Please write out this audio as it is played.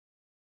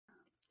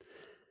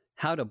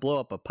how to blow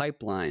up a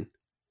pipeline.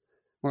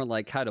 More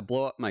like how to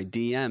blow up my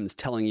DMs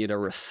telling you to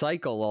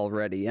recycle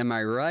already. Am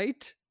I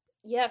right?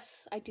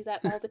 Yes, I do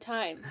that all the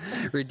time.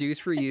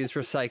 Reduce, reuse,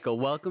 recycle.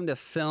 Welcome to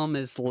Film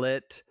is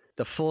Lit,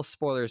 the Full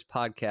Spoilers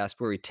podcast,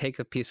 where we take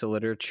a piece of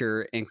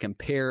literature and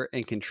compare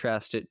and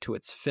contrast it to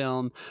its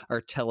film or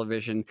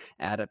television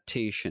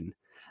adaptation.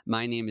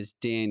 My name is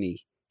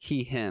Danny,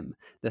 he, him,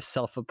 the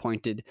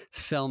self-appointed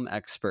film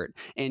expert.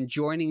 And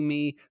joining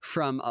me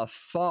from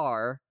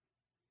afar,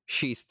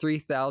 she's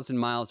 3,000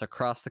 miles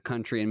across the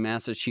country in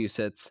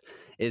Massachusetts,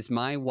 is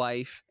my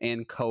wife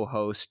and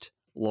co-host,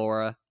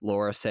 Laura.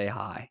 Laura, say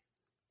hi.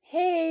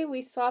 Hey,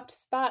 we swapped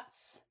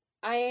spots.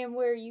 I am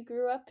where you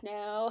grew up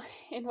now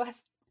in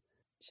West.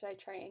 Should I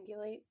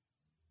triangulate?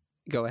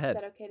 Go ahead.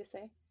 Is that okay to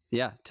say?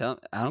 Yeah,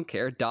 I don't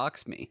care.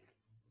 Dox me.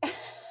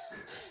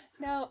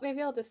 No,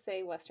 maybe I'll just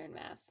say Western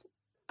Mass.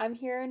 I'm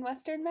here in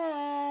Western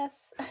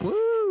Mass.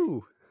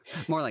 Woo!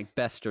 More like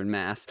Western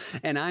Mass.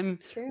 And I'm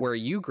where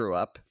you grew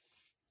up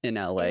in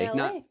LA. In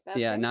LA, that's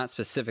right. Not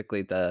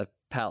specifically the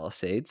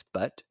Palisades,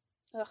 but...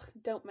 Ugh,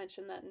 don't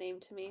mention that name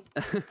to me.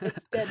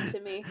 It's dead to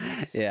me.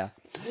 Yeah.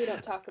 We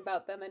don't talk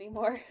about them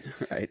anymore.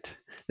 Right.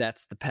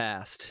 That's the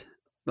past.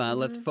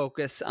 Let's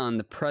focus on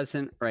the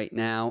present right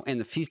now and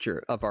the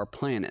future of our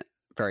planet.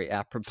 Very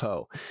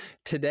apropos.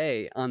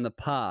 Today on the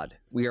pod,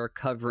 we are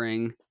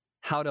covering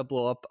How to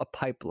Blow Up a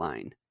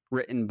Pipeline,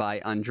 written by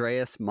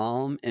Andreas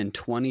Malm in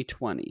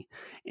 2020,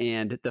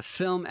 and the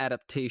film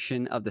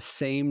adaptation of the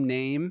same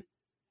name,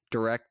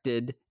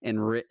 directed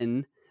and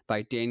written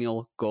by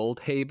Daniel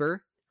Goldhaber,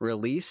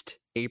 released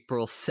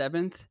April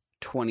 7th,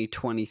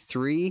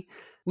 2023.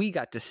 We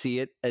got to see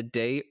it a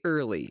day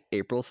early,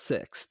 April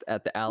 6th,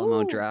 at the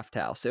Alamo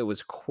Drafthouse. It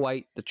was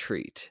quite the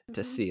treat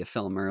to see a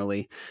film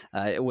early.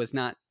 It was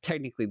not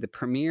technically the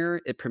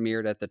premiere. It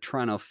premiered at the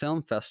Toronto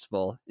Film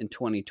Festival in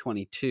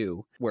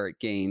 2022, where it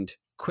gained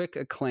quick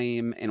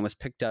acclaim and was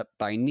picked up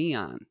by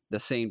Neon, the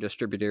same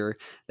distributor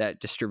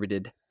that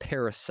distributed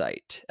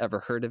Parasite. Ever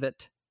heard of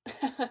it?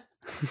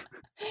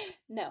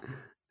 No.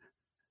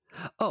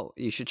 Oh,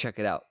 you should check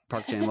it out.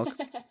 Park Chan-wook,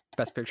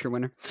 Best Picture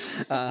winner.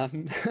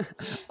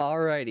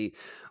 Alrighty.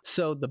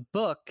 So the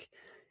book,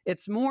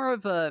 it's more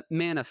of a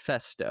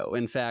manifesto.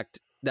 In fact,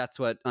 that's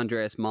what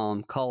Andreas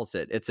Malm calls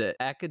it. It's an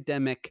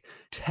academic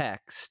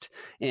text.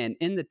 And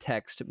in the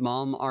text,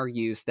 Malm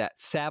argues that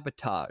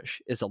sabotage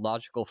is a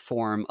logical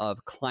form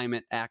of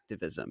climate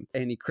activism.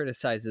 And he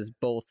criticizes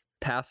both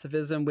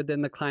pacifism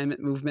within the climate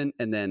movement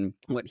and then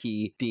what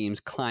he deems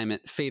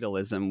climate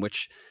fatalism,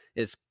 which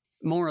is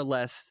more or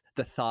less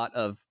the thought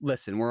of,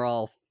 listen, we're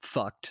all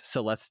fucked,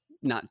 so let's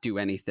not do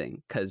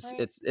anything because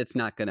it's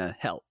not going to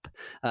help.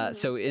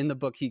 So in the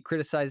book, he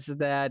criticizes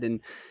that,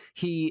 and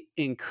he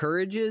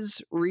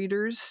encourages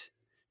readers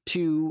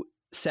to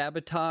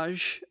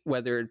sabotage,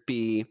 whether it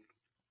be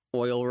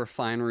oil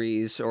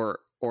refineries or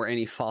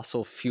any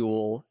fossil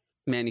fuel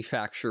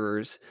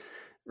manufacturers,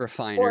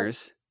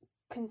 refiners.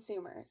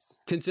 Consumers.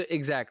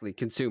 Exactly,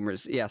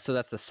 consumers. Yeah, so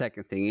that's the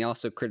second thing. He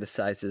also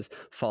criticizes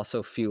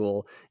fossil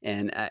fuel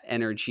and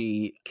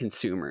energy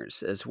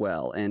consumers as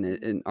well,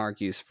 and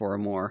argues for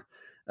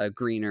a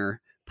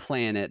greener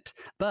planet.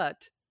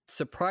 But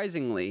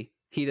surprisingly,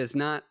 he does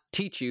not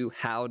teach you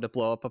how to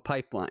blow up a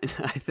pipeline.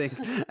 I think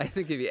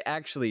if he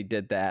actually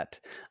did that,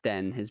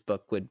 then his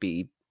book would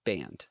be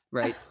banned,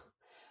 right?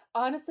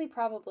 Honestly,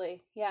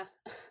 probably. Yeah.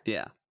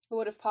 Yeah. It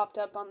would have popped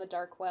up on the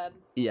dark web.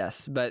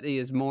 Yes, but he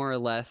is more or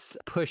less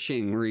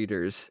pushing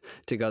readers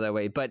to go that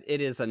way. But it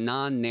is a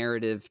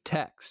non-narrative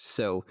text,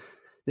 so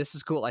this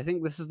is cool. I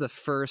think this is the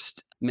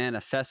first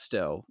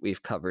manifesto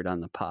we've covered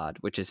on the pod,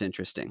 which is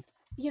interesting.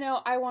 You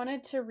know, I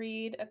wanted to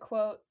read a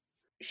quote,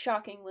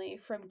 shockingly,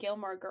 from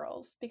Gilmore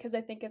Girls, because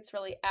I think it's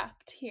really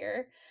apt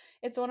here.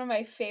 It's one of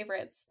my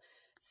favorites.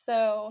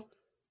 So,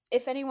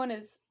 if anyone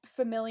is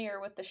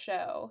familiar with the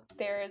show,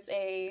 there is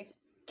a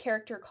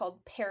character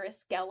called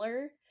Paris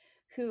Geller,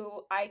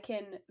 who I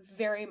can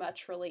very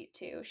much relate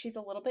to. She's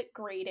a little bit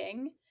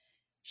grating.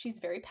 She's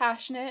very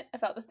passionate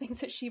about the things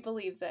that she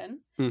believes in.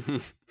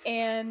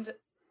 And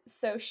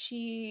so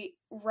she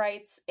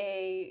writes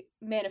a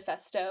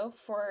manifesto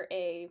for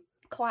a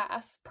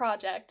class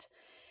project,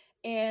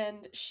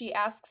 and she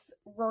asks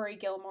Rory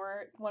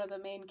Gilmore, one of the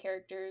main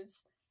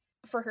characters,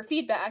 for her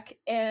feedback,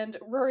 and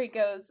Rory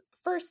goes,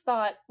 first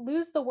thought,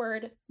 lose the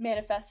word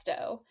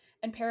manifesto.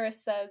 And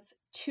Paris says,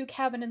 to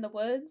cabin in the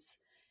woods.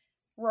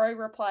 Rory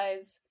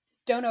replies,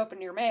 don't open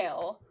your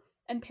mail.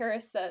 And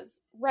Paris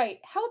says, right,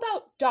 how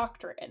about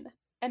doctrine?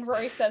 And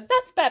Rory says,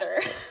 that's better.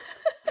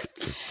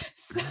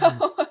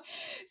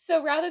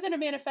 So rather than a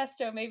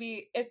manifesto,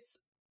 maybe it's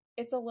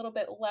a little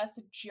bit less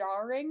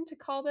jarring to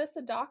call this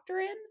a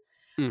doctrine.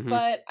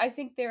 But I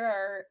think there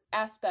are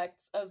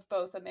aspects of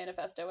both a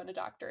manifesto and a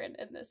doctrine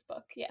in this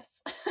book.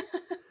 Yes.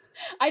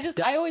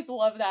 I always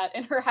love that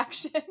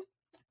interaction.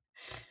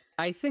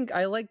 I think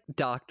I like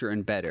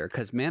doctrine better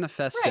because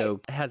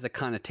manifesto has a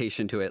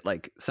connotation to it,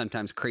 like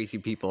sometimes crazy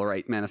people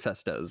write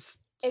manifestos.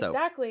 So.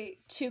 Exactly.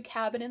 To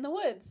cabin in the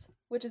woods.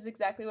 which is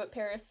exactly what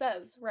Paris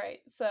says, right?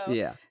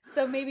 Yeah.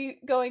 So maybe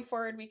going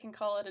forward we can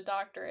call it a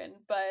doctrine,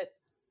 but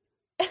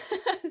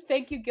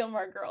thank you,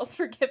 Gilmore Girls,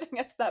 for giving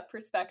us that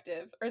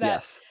perspective, or that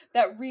Yes.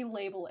 that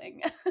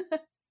relabeling,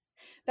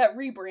 that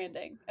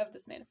rebranding of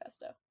this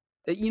manifesto.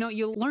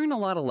 You learn a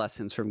lot of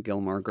lessons from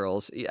Gilmore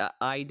Girls.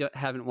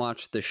 Haven't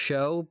watched the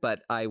show,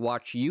 but I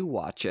watch you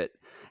watch it,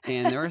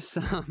 and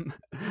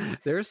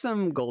there are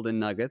some golden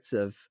nuggets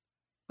of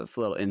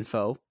little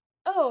info.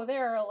 Oh,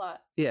 there are a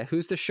lot. Yeah,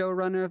 who's the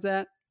showrunner of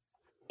that?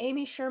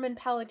 Amy Sherman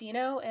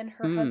Palladino and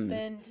her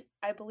husband,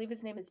 I believe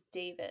his name is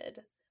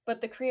David,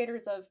 but the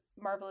creators of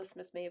Marvelous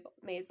Miss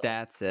Maisel.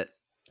 That's it.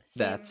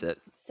 That's it.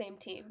 Same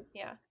team,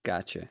 yeah.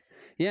 Gotcha.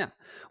 Yeah.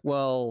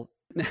 Well,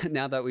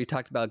 now that we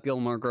talked about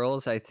Gilmore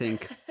Girls, I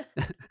think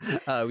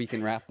we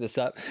can wrap this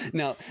up.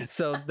 Now,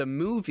 so the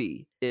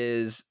movie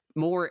is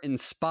more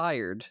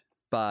inspired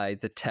by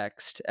the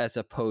text as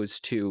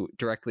opposed to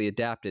directly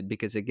adapted,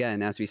 because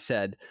again, as we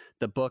said,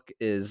 the book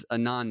is a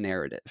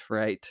non-narrative,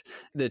 right?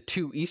 The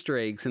two Easter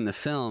eggs in the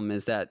film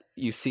is that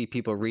you see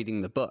people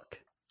reading the book.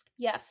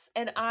 Yes,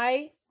 and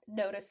I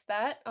noticed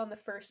that on the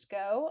first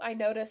go. I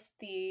noticed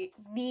the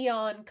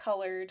neon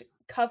colored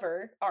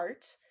cover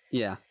art.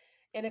 Yeah.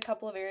 In a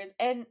couple of areas,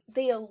 and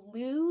they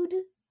allude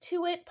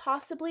to it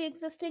possibly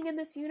existing in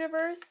this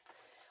universe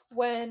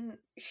when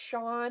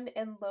Sean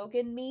and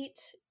Logan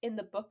meet in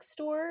the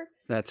bookstore.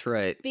 That's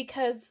right.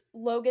 Because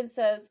Logan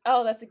says,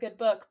 "Oh, that's a good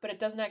book, but it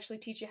doesn't actually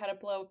teach you how to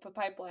blow up a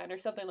pipeline," or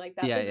something like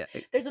that. Yeah,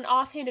 there's an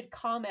offhanded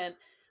comment,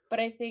 but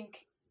I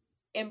think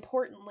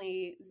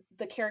importantly,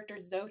 the character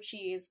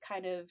Xochitl is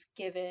kind of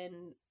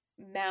given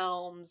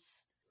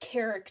Malm's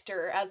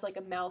character as like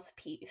a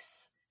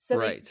mouthpiece. So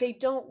right. they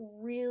don't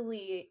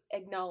really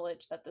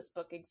acknowledge that this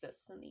book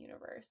exists in the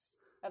universe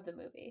of the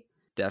movie.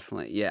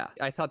 Definitely, yeah.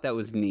 I thought that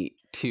was neat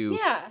too.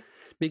 Yeah.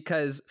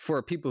 Because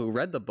for people who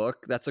read the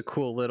book, that's a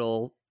cool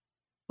little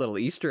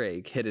Easter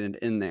egg hidden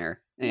in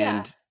there.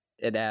 And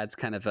it adds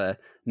kind of a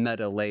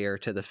meta layer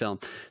to the film.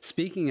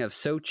 Speaking of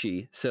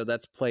Xochitl, so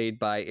that's played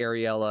by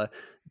Ariella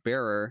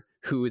Bearer,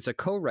 who is a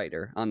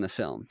co-writer on the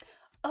film.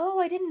 Oh,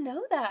 I didn't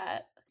know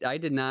that. I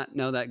did not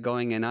know that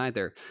going in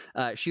either.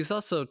 She's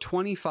also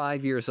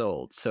 25 years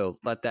old, so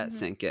let that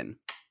sink in.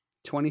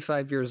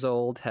 25 years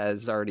old,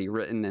 has already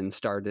written and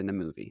starred in a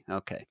movie.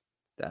 Okay.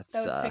 That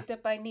was picked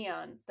up by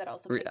Neon, that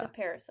also picked up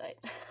Parasite.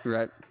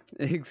 Right,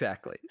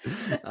 exactly.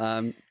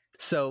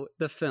 So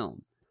the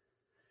film,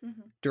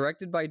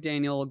 directed by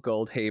Daniel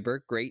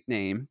Goldhaber, great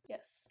name.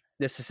 Yes.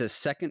 This is his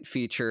second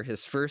feature.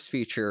 His first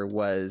feature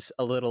was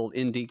a little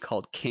indie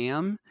called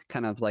Cam,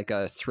 kind of like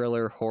a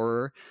thriller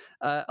horror.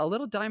 A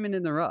little diamond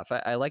in the rough.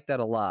 I like that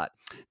a lot.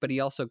 But he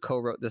also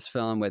co-wrote this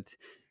film with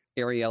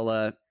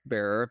Ariella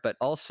Bearer, but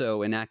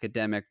also an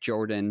academic,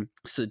 Jordan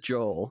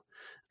Sajol,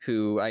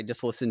 who I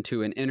just listened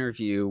to an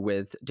interview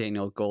with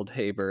Daniel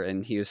Goldhaber,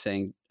 and he was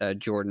saying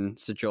Jordan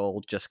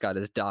Sajol just got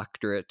his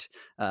doctorate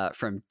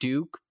from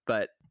Duke,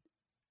 but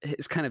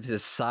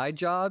his side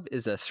job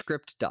is a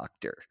script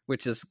doctor,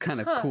 which is kind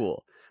of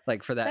cool.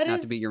 Like for that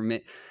not to be your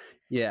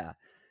yeah.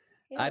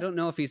 I don't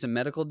know if he's a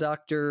medical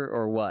doctor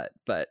or what,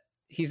 but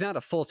he's not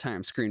a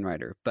full-time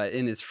screenwriter, but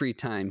in his free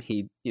time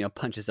he,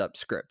 punches up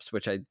scripts,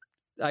 which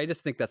I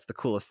just think that's the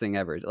coolest thing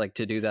ever, like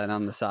to do that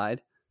on the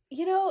side.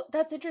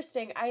 That's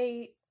interesting.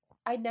 I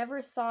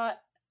never thought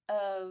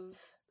of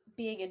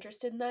being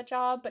interested in that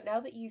job, but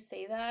now that you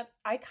say that,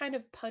 I kind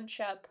of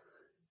punch up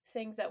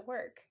things at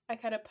work. I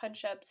kind of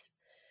punch up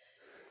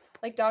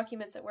like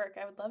documents at work.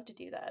 I would love to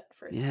do that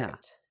for a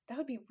script. That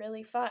would be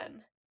really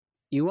fun.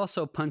 You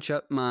also punch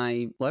up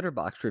my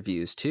Letterboxd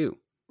reviews too.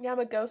 Yeah, I'm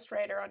a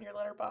ghostwriter on your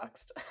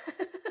Letterboxd.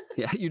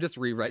 Yeah, you just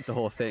rewrite the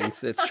whole thing.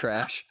 It's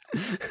trash.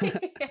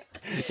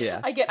 Yeah.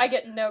 I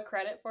get no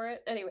credit for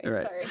it. Anyway,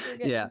 right. Sorry. You're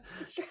getting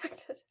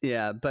distracted.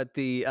 Yeah, but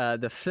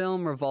the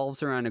film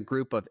revolves around a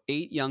group of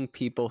 8 young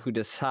people who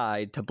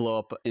decide to blow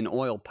up an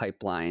oil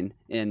pipeline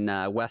in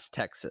West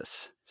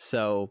Texas.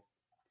 So,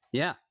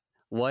 yeah,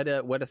 what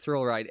a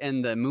thrill ride.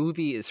 And the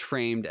movie is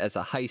framed as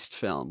a heist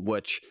film,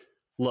 which,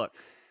 look,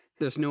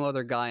 there's no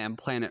other guy on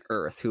planet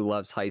Earth who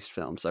loves heist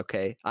films,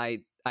 okay?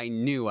 I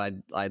knew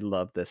I'd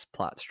love this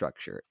plot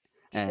structure.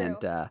 True.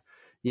 And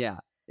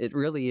it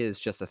really is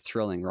just a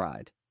thrilling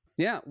ride.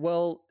 Yeah,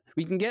 well,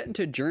 we can get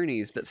into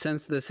journeys, but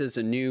since this is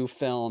a new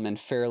film and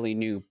fairly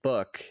new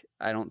book,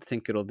 I don't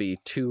think it'll be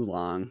too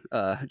long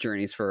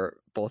journeys for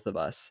both of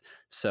us.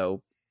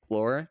 So,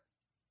 Laura,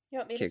 you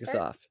want me kick to us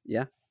start? off.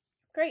 Yeah.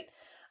 Great.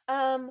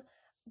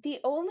 The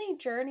only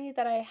journey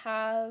that I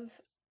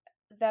have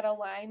that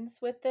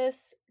aligns with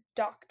this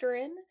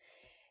doctrine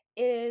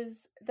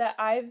is that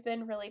I've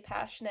been really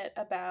passionate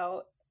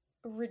about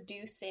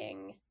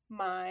reducing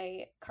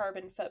my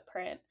carbon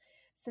footprint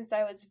since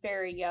I was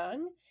very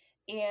young.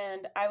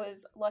 And I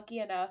was lucky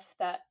enough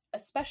that,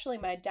 especially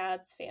my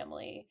dad's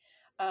family,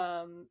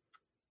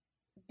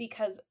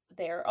 because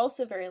they're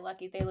also very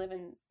lucky, they live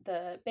in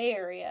the Bay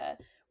Area,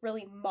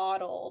 really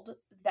modeled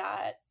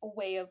that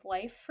way of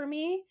life for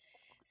me.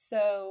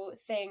 So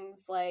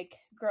things like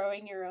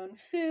growing your own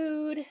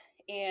food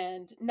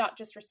and not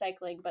just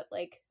recycling, but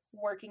like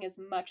working as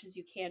much as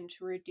you can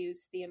to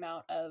reduce the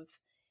amount of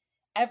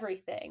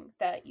everything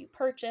that you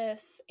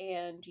purchase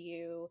and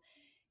you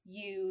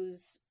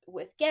use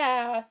with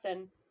gas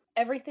and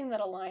everything that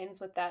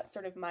aligns with that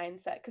sort of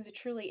mindset, because it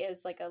truly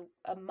is like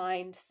a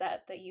mindset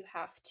that you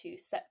have to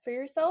set for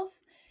yourself.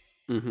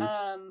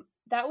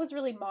 That was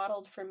really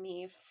modeled for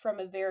me from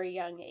a very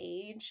young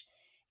age.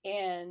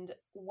 And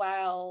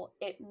while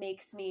it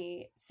makes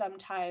me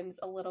sometimes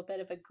a little bit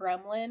of a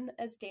gremlin,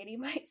 as Danny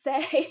might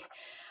say,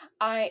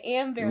 I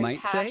am very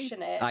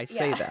passionate. I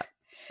say that.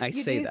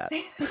 You say that.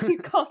 You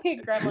call me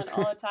a gremlin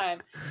all the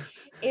time.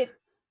 It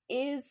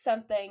is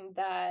something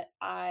that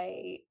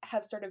I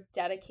have sort of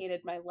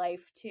dedicated my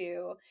life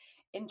to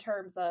in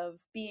terms of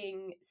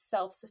being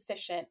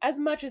self-sufficient as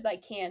much as I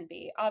can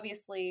be.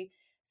 Obviously,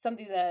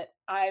 something that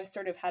I've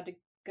sort of had to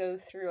go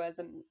through as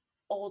an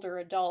older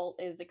adult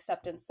is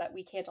acceptance that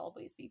we can't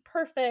always be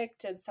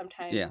perfect. And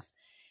sometimes,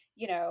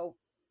 you know,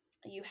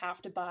 you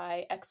have to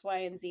buy X, Y,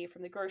 and Z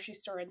from the grocery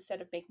store instead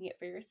of making it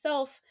for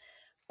yourself.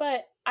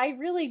 But I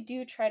really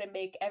do try to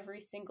make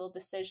every single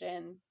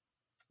decision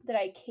that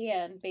I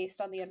can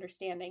based on the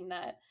understanding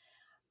that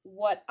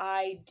what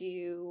I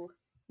do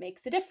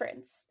makes a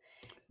difference.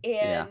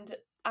 And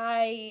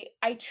I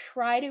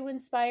try to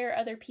inspire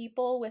other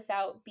people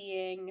without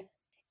being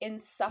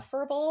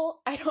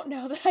insufferable. I don't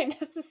know that I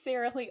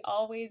necessarily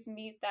always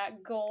meet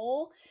that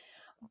goal,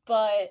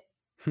 but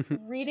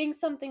reading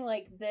something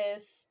like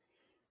this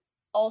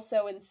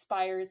also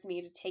inspires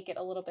me to take it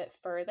a little bit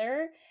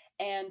further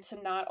and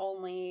to not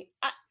only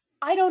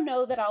I don't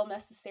know that I'll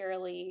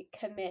necessarily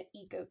commit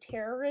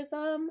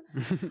eco-terrorism,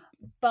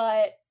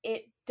 but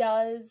it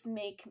gives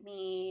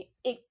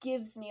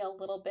me a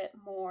little bit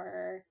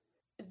more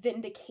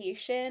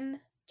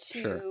vindication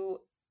to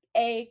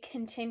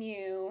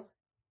continue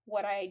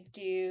what I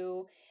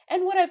do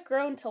and what I've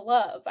grown to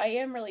love. I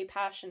am really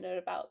passionate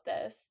about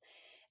this.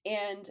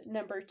 And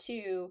number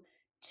two,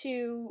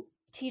 to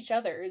teach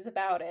others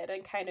about it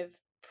and kind of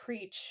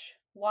preach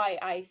why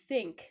I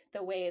think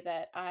the way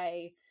that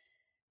I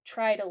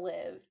try to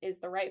live is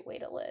the right way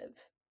to live.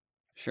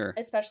 Sure.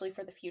 Especially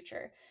for the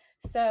future.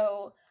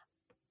 So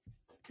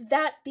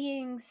that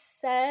being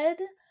said,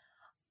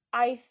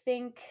 I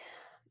think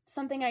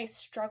something I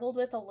struggled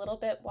with a little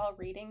bit while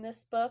reading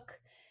this book,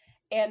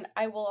 and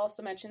I will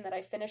also mention that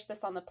I finished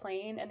this on the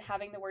plane, and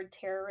having the word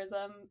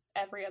terrorism,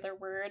 every other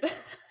word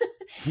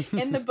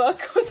in the book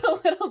was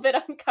a little bit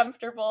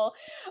uncomfortable.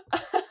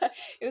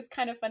 It was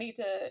kind of funny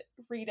to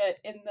read it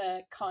in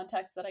the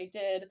context that I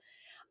did.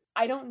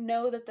 I don't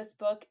know that this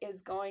book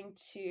is going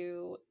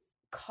to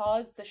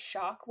cause the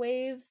shock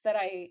waves that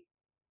I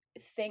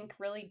think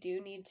really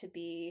do need to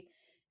be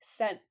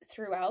sent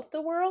throughout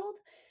the world,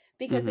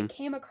 because it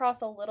came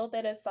across a little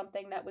bit as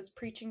something that was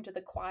preaching to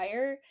the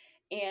choir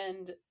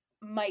and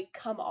might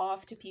come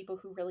off to people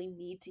who really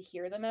need to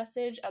hear the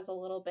message as a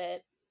little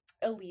bit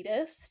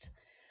elitist,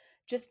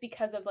 just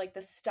because of like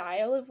the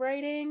style of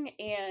writing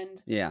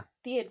and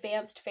the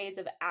advanced phase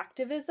of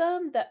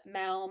activism that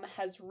Malm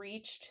has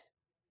reached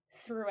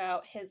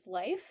throughout his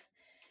life.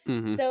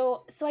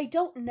 So I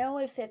don't know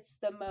if it's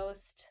the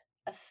most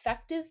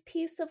effective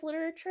piece of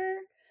literature,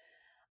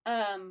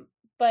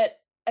 but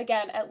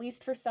again, at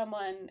least for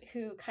someone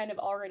who kind of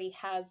already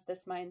has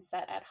this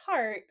mindset at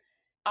heart,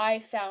 I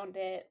found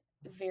it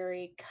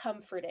very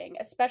comforting,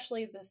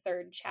 especially the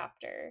third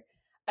chapter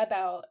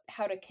about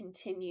how to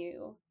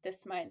continue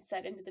this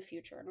mindset into the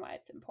future and why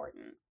it's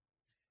important.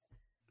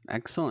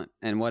 Excellent.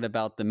 And what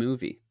about the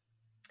movie?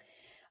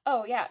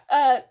 Oh, yeah.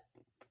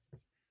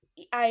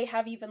 I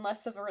have even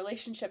less of a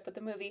relationship with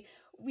the movie.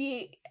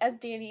 We, as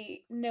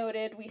Danny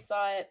noted, we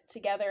saw it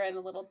together in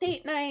a little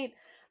date night.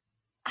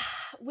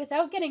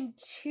 Without getting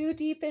too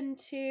deep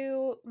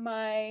into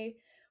my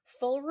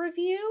full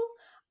review,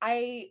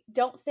 I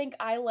don't think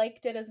I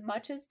liked it as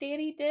much as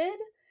Danny did.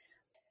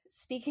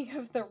 Speaking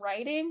of the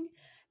writing,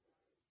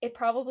 it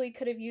probably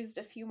could have used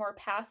a few more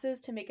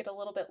passes to make it a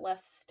little bit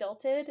less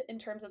stilted in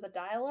terms of the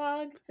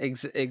dialogue.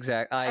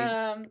 Exactly.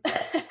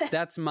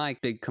 That's my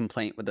big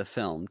complaint with the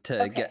film,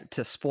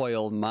 to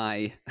spoil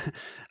my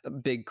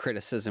big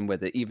criticism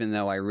with it, even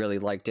though I really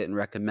liked it and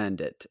recommend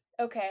it.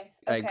 Okay.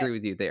 I agree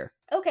with you there.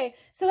 Okay,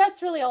 so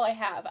that's really all I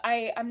have.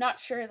 I'm not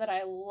sure that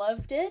I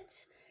loved it.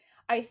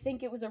 I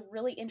think it was a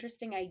really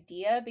interesting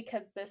idea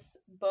because this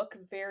book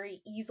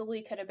very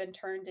easily could have been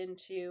turned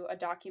into a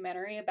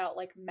documentary about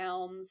like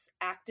Malm's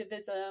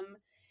activism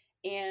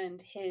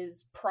and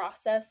his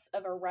process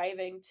of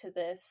arriving to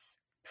this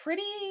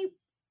pretty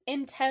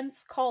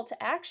intense call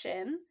to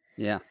action.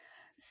 Yeah.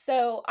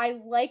 So I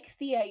like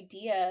the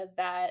idea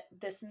that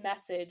this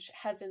message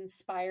has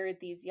inspired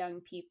these young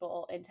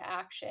people into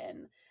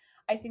action.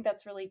 I think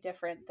that's really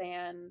different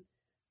than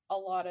a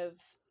lot of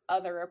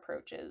other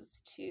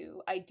approaches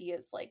to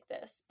ideas like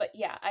this. But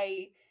yeah,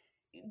 I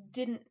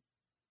didn't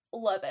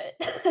love it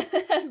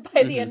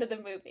by the end of the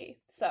movie.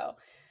 So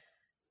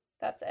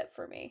that's it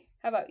for me.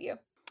 How about you?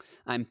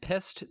 I'm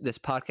pissed. This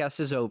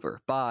podcast is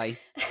over. Bye.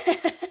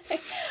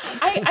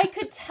 I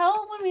could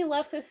tell when we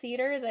left the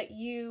theater that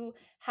you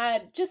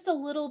had just a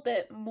little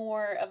bit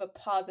more of a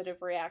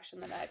positive reaction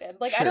than I did.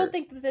 Like, I don't Sure.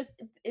 think that this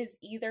is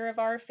either of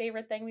our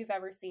favorite thing we've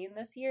ever seen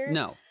this year,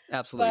 No,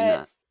 absolutely but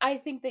not. I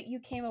think that you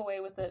came away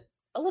with it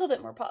a little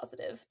bit more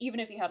positive, even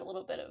if you had a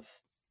little bit of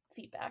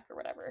feedback or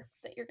whatever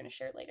that you're going to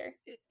share later.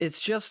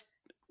 It's just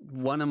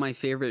one of my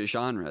favorite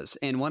genres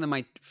and one of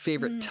my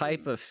favorite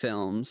type Mm. of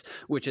films,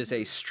 which is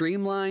a Mhm.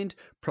 streamlined,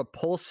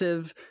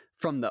 propulsive,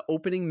 from the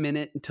opening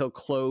minute until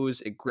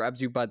close, it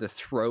grabs you by the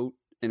throat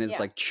and is Yeah.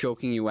 like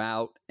choking you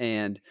out.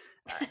 And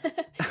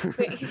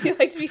Wait, you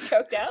like to be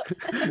choked out?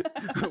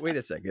 wait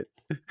a second.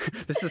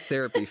 This is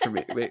therapy for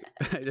me. Wait,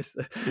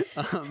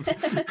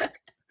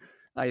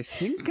 I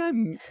think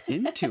I'm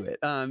into it.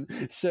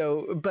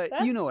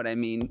 But you know what I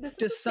mean. This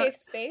is a safe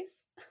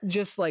space.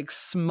 Just like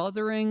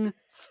smothering,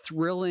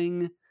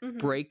 thrilling, Mhm.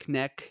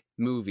 breakneck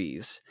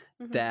movies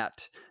Mhm.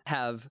 that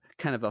have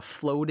kind of a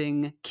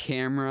floating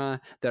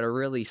camera that are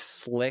really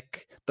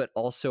slick, but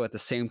also at the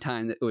same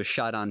time that it was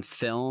shot on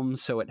film,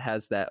 so it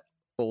has that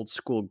old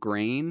school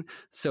grain.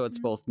 So it's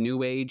Mhm. both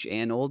new age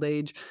and old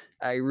age.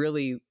 I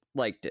really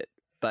liked it,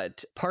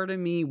 but part of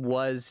me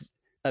was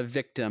a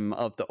victim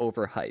of the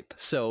overhype.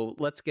 So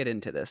let's get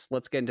into this.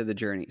 Let's get into the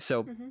journey.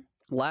 So Mhm.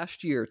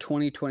 last year,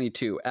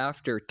 2022,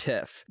 after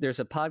TIFF, there's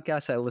a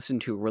podcast I listen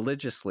to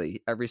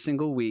religiously every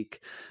single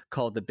week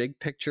called the Big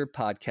Picture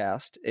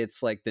Podcast.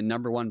 It's like the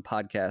 #1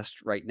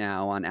 podcast right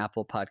now on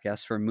Apple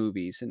Podcasts for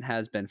movies and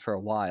has been for a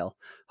while.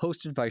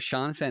 Hosted by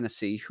Sean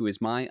Fennessy, who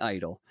is my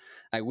idol.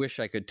 I wish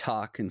I could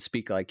talk and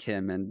speak like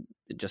him and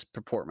just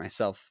purport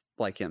myself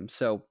like him.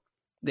 So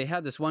they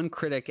had this one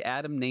critic,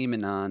 Adam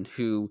Naiman, on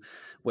who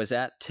was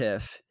at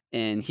TIFF.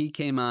 And he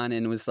came on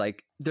and was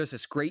like, there's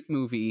this great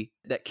movie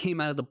that came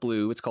out of the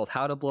blue. It's called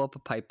How to Blow Up a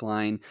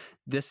Pipeline.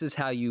 This is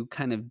how you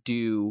kind of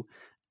do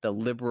the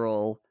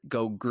liberal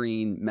go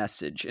green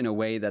message in a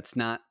way that's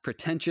not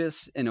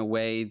pretentious, in a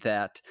way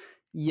that,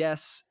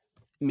 yes,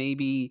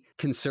 maybe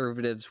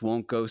conservatives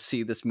won't go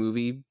see this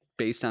movie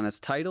based on its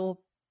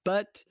title,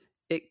 but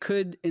it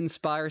could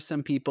inspire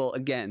some people,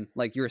 again,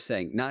 like you were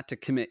saying, not to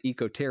commit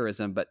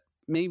eco-terrorism, but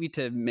maybe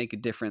to make a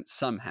difference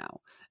somehow,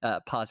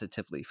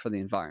 positively for the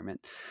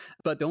environment.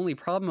 But the only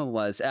problem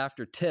was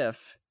after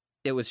TIFF,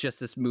 it was just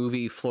this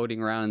movie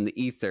floating around in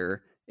the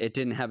ether. It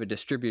didn't have a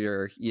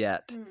distributor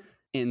yet. Mm.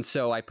 And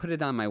so I put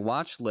it on my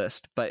watch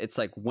list, but it's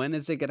like, when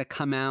is it going to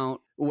come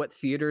out? What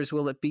theaters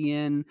will it be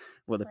in?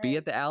 Will it be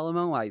at the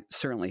Alamo? I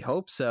certainly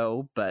hope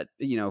so, but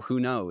who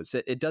knows?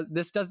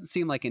 This doesn't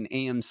seem like an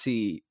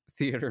AMC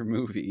theater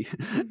movie,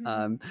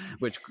 Mhm.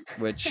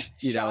 which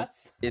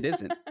Shots. it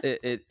isn't.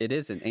 It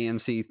isn't.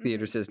 AMC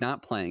Theaters Mhm. is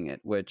not playing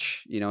it,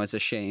 which is a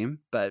shame,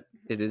 but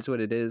Mhm. it is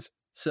what it is.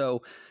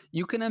 So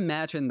you can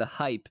imagine the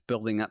hype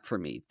building up for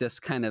me.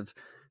 This kind of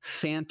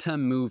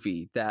phantom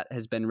movie that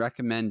has been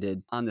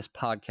recommended on this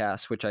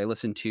podcast, which I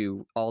listen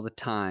to all the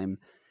time,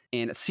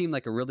 and it seemed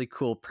like a really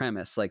cool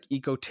premise, like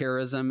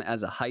eco-terrorism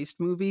as a heist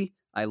movie.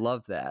 I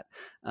love that.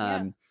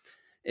 Yeah.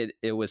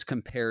 It was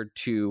compared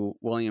to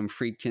William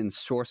Friedkin's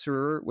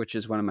Sorcerer, which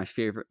is one of my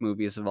favorite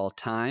movies of all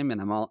time, and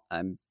I'm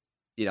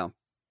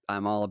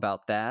all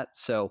about that.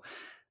 So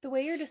The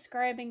way you're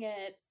describing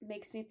it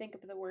makes me think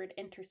of the word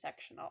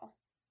intersectional.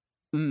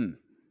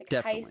 Like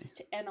definitely.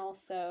 heist and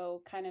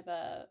also kind of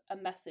a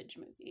message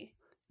movie.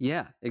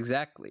 Yeah,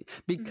 exactly.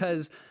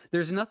 Because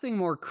there's nothing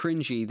more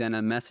cringy than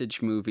a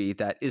message movie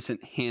that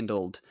isn't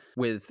handled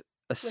with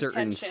a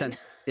certain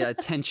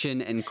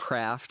tension and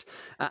craft.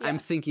 I'm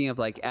thinking of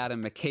like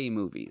Adam McKay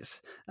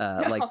movies,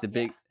 like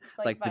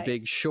The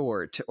Big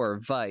Short or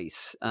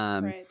Vice.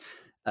 Right.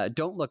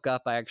 Don't Look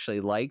Up I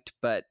actually liked,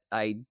 but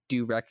I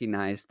do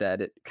recognize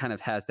that it kind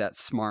of has that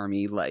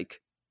smarmy,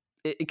 like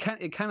it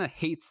kind of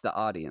hates the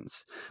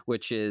audience,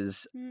 which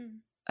is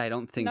I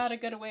don't think not a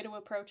good way to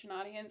approach an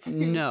audience who's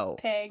no.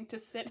 paying to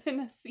sit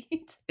in a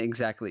seat.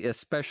 Exactly,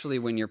 especially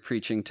when you're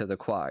preaching to the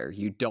choir.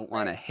 You don't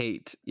want to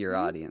hate your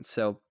audience.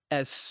 So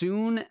as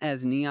soon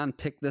as Neon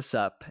picked this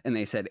up and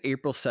they said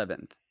April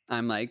 7th,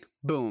 I'm like,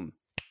 boom,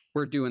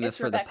 we're doing this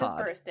for Rebecca's the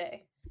pod.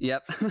 birthday.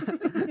 Yep.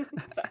 Sorry,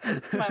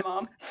 it's my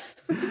mom.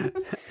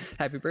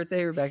 Happy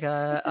birthday,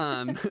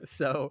 Rebecca.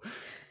 So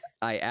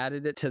I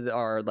added it to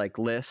our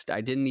list.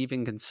 I didn't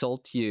even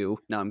consult you.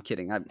 No, I'm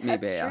kidding.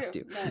 Maybe I asked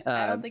you. No,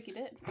 I don't think you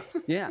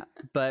did. Yeah,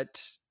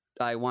 but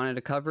I wanted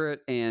to cover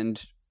it,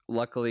 and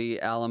luckily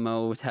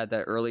Alamo had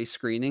that early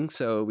screening,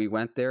 so we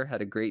went there,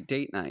 had a great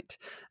date night.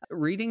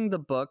 Reading the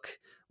book,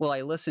 well,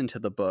 I listened to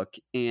the book,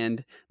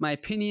 and my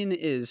opinion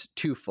is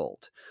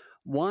twofold.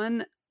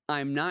 One,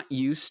 I'm not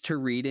used to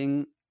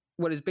reading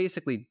what is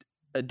basically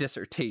a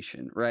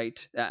dissertation,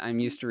 right? I'm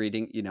used to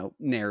reading,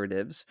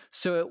 narratives.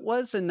 So it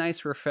was a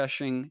nice,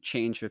 refreshing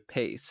change of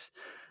pace.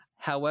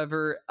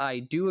 However, I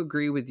do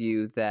agree with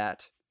you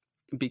that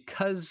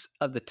because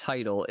of the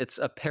title, it's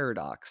a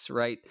paradox,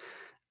 right?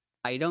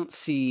 I don't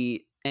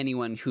see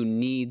anyone who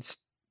needs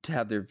to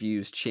have their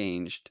views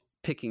changed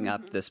picking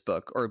up this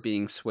book or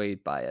being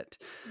swayed by it.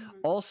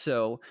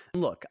 Also,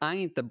 look, I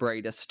ain't the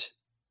brightest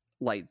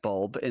light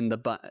bulb in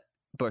the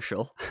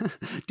bushel.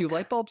 Do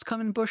light bulbs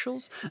come in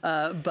bushels?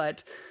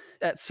 But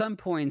at some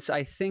points,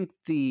 I think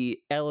the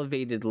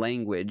elevated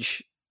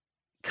language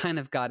kind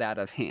of got out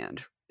of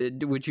hand.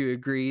 Would you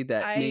agree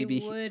that I maybe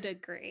would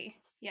agree.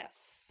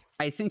 Yes.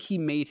 I think he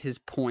made his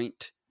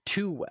point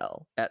too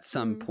well at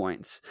some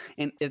points.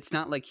 And it's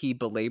not like he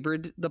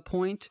belabored the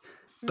point,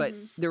 but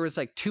there was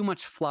like too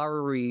much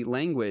flowery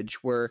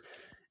language where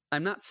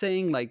I'm not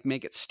saying like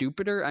make it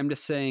stupider. I'm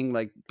just saying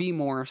like be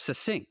more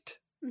succinct.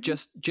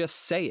 Just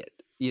say it.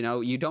 You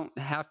know, you don't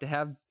have to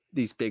have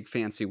these big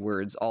fancy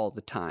words all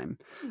the time.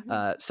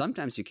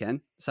 Sometimes you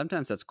can.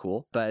 Sometimes that's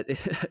cool, but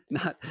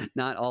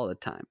not all the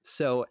time.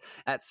 So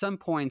at some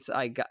points,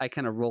 I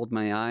kind of rolled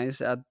my eyes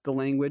at the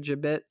language a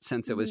bit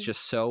since it was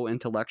just so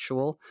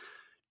intellectual,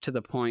 to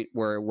the point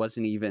where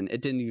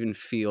it didn't even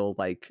feel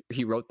like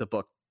he wrote the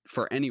book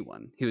for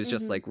anyone. He was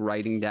just like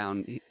writing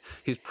down. He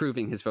was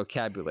proving his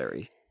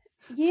vocabulary.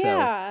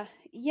 Yeah,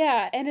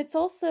 yeah, and it's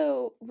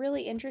also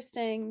really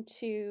interesting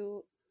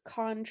to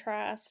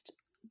contrast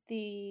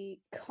the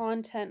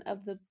content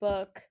of the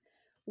book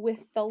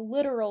with the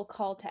literal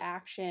call to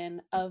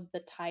action of the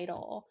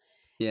title.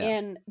 Yeah.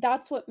 And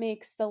that's what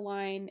makes the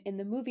line in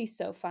the movie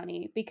so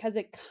funny, because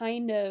it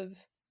kind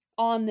of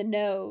on the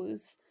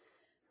nose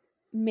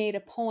made a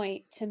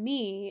point to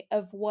me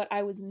of what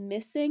I was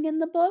missing in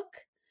the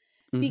book.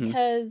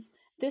 Because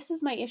this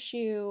is my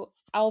issue.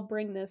 I'll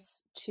bring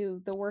this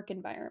to the work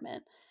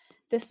environment.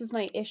 This is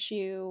my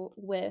issue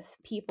with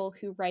people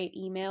who write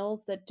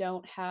emails that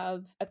don't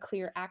have a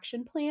clear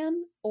action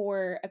plan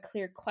or a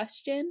clear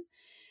question.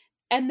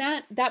 And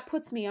that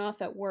puts me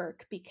off at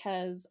work,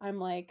 because I'm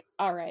like,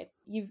 all right,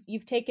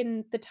 you've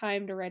taken the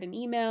time to write an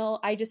email.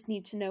 I just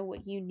need to know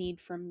what you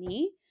need from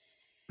me.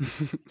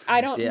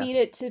 I don't need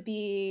it to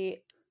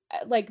be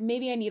like,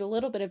 maybe I need a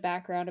little bit of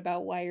background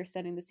about why you're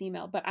sending this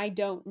email, but I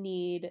don't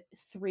need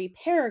 3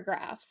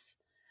 paragraphs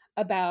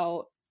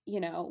about,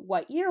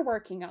 what you're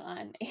working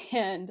on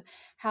and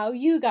how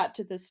you got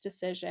to this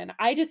decision.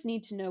 I just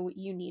need to know what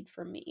you need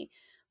from me.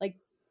 Like,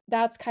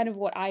 that's kind of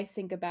what I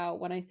think about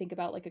when I think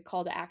about like a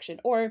call to action,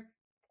 or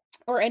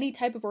any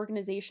type of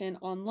organization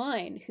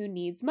online who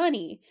needs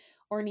money,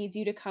 or needs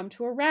you to come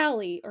to a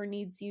rally, or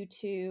needs you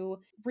to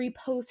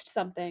repost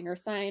something or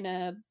sign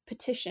a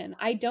petition.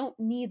 I don't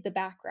need the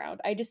background.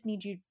 I just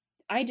need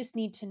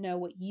to know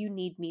what you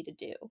need me to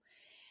do.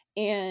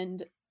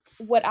 And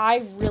what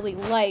I really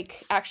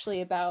like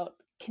actually about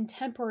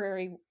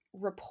contemporary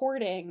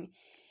reporting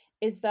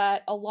is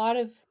that a lot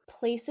of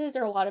places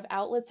or a lot of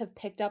outlets have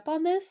picked up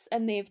on this,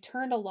 and they've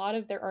turned a lot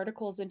of their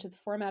articles into the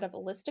format of a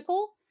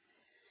listicle.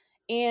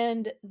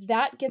 And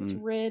that gets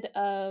rid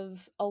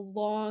of a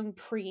long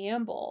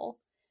preamble,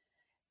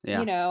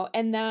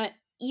 and that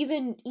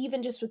even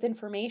just with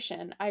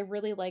information, I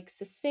really like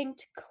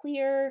succinct,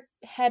 clear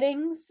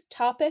headings,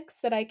 topics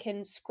that I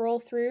can scroll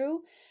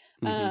through.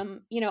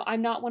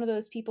 I'm not one of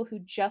those people who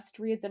just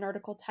reads an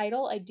article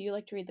title. I do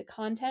like to read the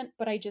content,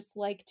 but I just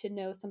like to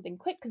know something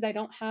quick because I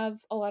don't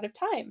have a lot of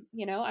time.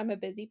 I'm a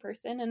busy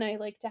person, and I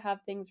like to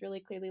have things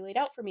really clearly laid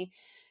out for me.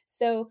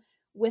 So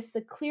with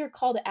the clear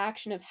call to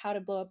action of how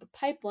to blow up a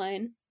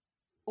pipeline,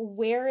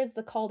 where is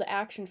the call to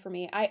action for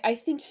me? I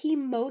think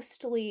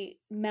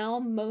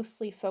Malm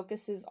mostly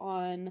focuses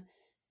on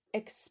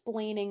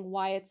explaining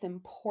why it's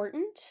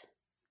important.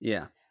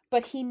 Yeah.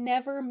 But he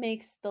never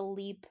makes the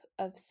leap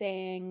of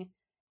saying,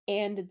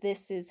 and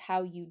this is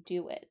how you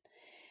do it.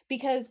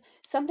 Because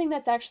something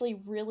that's actually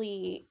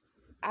really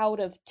out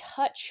of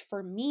touch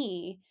for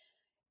me,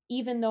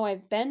 even though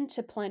I've been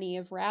to plenty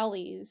of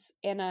rallies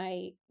and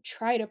I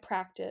try to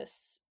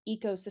practice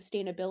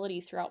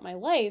eco-sustainability throughout my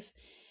life,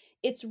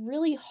 it's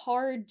really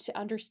hard to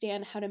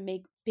understand how to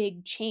make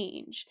big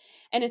change.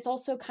 And it's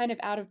also kind of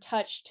out of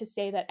touch to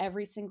say that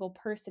every single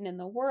person in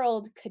the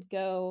world could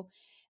go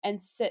and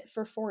sit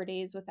for 4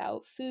 days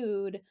without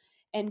food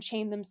and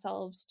chain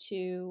themselves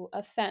to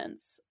a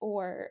fence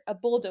or a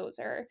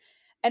bulldozer.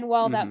 And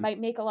while that might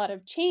make a lot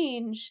of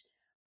change,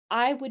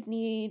 I would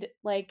need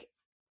like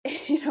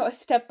a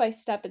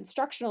step-by-step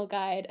instructional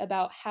guide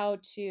about how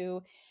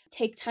to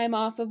take time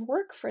off of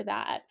work for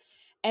that,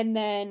 and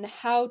then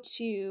how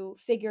to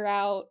figure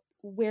out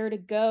where to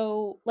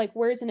go, like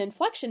where's an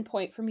inflection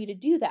point for me to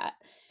do that,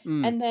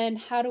 and then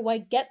how do I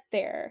get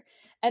there,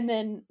 and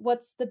then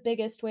what's the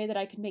biggest way that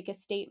I can make a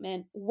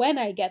statement when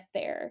I get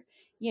there,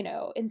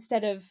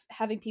 instead of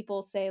having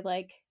people say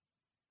like,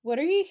 what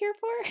are you here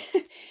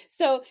for?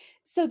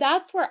 so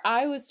that's where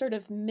I was sort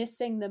of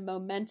missing the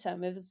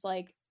momentum. It was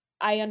like,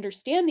 I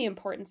understand the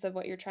importance of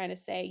what you're trying to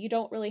say. You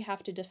don't really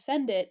have to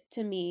defend it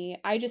to me.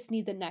 I just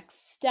need the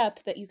next step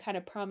that you kind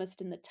of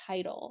promised in the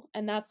title.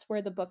 And that's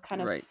where the book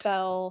kind of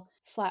fell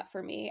flat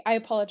for me. I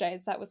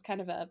apologize. That was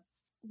kind of a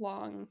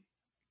long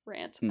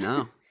rant.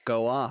 No,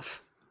 go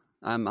off.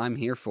 I'm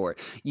here for it.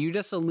 You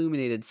just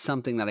illuminated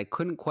something that I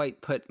couldn't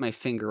quite put my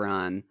finger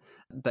on,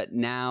 but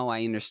now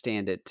I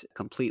understand it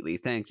completely.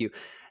 Thank you.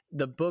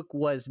 The book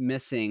was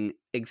missing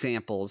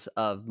examples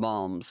of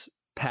Malm's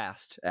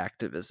past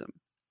activism.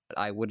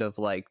 I would have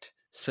liked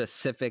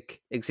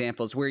specific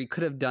examples where he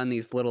could have done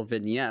these little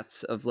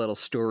vignettes of little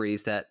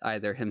stories that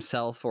either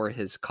himself or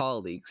his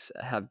colleagues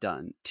have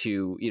done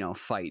to,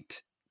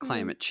 fight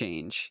climate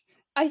change.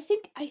 I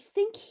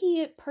think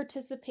he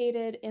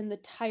participated in the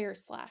tire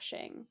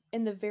slashing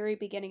in the very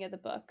beginning of the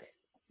book.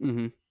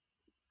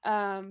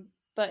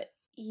 But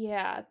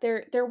yeah,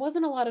 there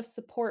wasn't a lot of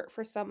support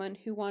for someone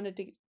who wanted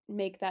to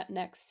make that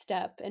next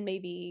step and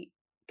maybe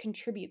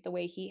contribute the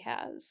way he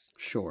has.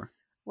 Sure.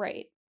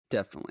 Right.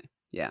 Definitely.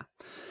 Yeah.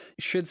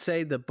 Should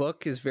say the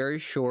book is very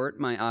short.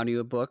 My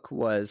audiobook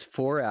was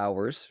 4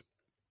 hours.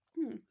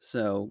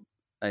 So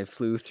I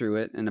flew through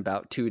it in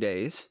about 2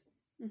 days.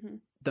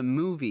 The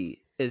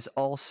movie is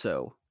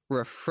also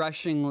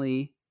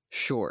refreshingly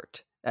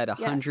short at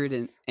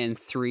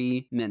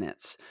 103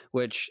 minutes,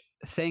 which,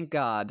 thank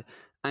God,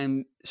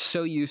 I'm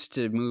so used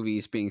to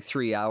movies being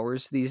 3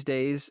 hours these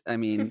days. I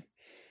mean,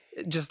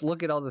 just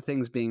look at all the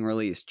things being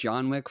released.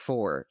 John Wick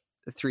 4,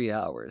 3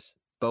 hours.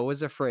 Beau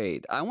is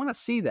Afraid. I want to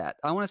see that.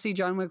 I want to see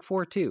John Wick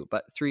 4 too,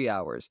 but 3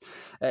 hours.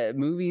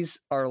 Movies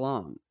are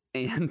long.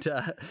 And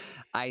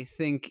I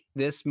think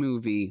this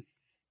movie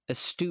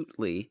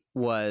astutely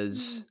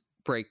was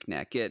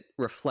breakneck. It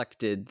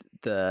reflected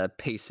the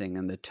pacing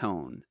and the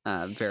tone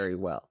very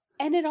well.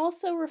 And it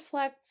also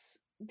reflects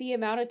the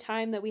amount of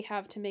time that we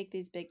have to make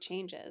these big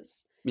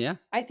changes. Yeah.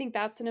 I think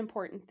that's an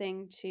important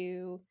thing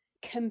to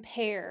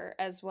compare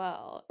as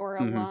well, or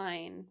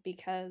align,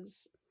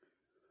 because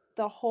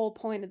the whole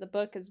point of the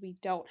book is we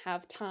don't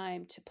have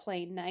time to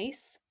play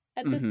nice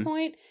at this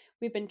point.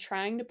 We've been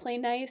trying to play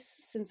nice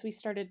since we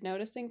started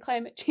noticing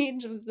climate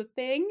change was the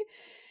thing.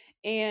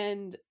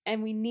 And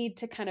we need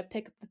to kind of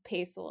pick up the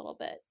pace a little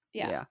bit.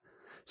 Yeah.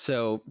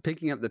 So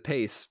picking up the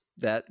pace,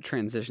 that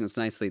transitions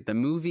nicely. The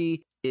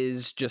movie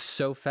is just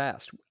so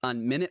fast.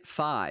 On minute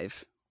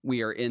 5,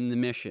 we are in the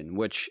mission,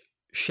 which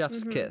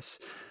chef's kiss.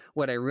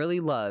 What I really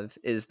love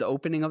is the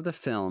opening of the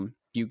film.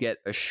 You get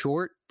a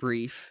short,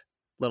 brief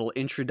little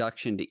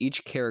introduction to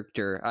each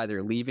character,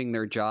 either leaving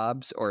their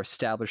jobs or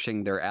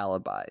establishing their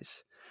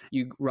alibis.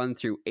 You run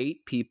through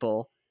 8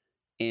 people,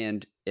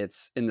 and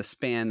it's in the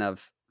span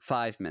of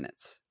 5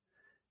 minutes.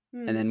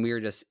 And then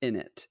we're just in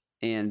it.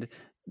 And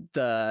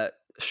the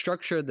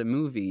structure of the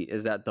movie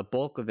is that the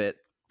bulk of it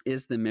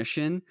is the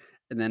mission.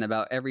 And then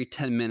about every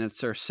 10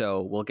 minutes or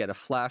so, we'll get a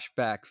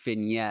flashback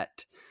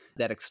vignette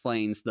that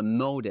explains the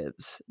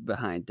motives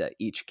behind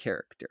each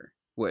character,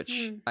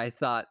 which I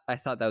thought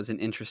that was an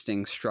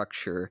interesting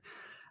structure.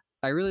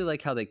 I really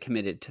like how they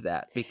committed to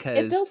that because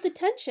it built the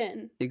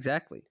tension.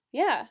 Exactly.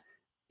 Yeah.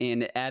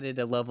 And it added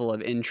a level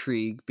of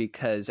intrigue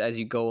because as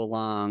you go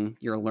along,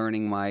 you're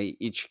learning why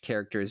each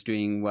character is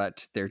doing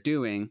what they're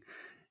doing.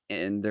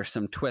 And there's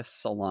some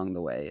twists along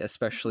the way,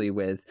 especially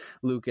with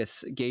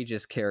Lucas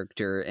Gage's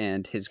character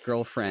and his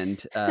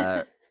girlfriend,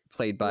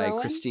 played by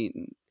Rowan?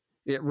 Christine.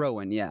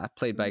 Rowan,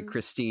 played by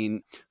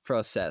Christine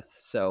Froseth.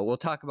 So we'll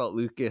talk about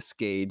Lucas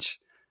Gage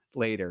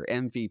later,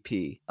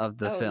 MVP of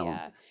the film.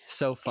 Yeah.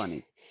 So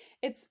funny.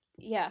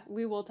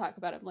 We will talk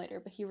about him later,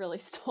 but he really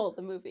stole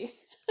the movie.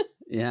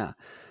 Yeah.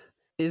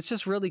 It's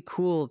just really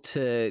cool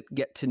to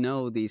get to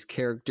know these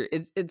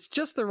characters. It's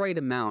just the right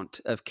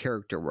amount of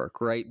character work,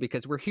 right?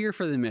 Because we're here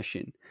for the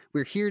mission.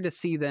 We're here to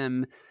see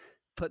them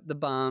put the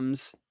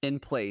bombs in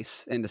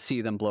place and to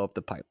see them blow up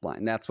the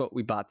pipeline. That's what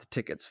we bought the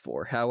tickets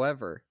for.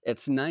 However,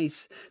 it's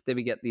nice that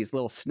we get these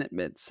little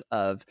snippets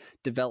of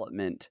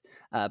development,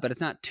 but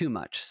it's not too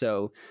much.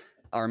 So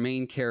our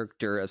main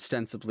character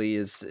ostensibly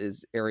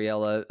is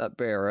Ariella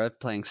Barra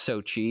playing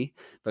Sochi,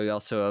 but we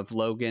also have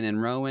Logan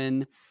and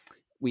Rowan.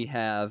 We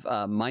have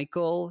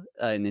Michael,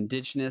 an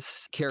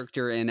indigenous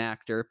character and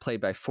actor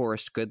played by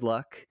Forrest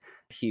Goodluck.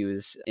 He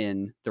was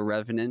in The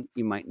Revenant.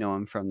 You might know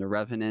him from The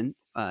Revenant.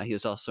 He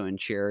was also in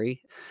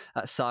Cherry.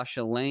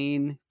 Sasha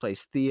Lane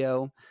plays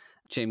Theo.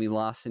 Jamie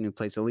Lawson, who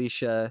plays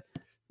Alicia.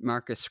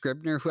 Marcus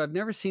Scribner, who I've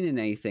never seen in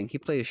anything. He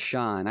plays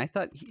Sean. I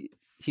thought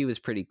he was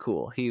pretty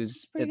cool. He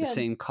was at the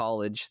same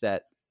college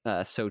that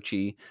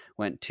Sochi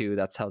went to.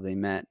 That's how they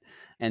met.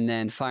 And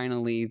then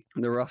finally,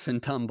 the rough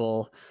and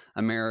tumble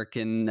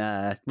American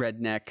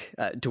redneck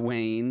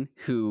Dwayne,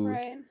 who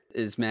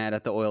is mad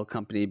at the oil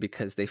company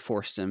because they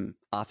forced him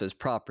off his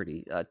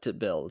property to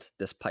build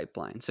this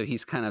pipeline. So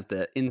he's kind of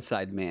the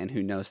inside man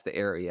who knows the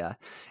area.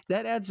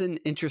 That adds an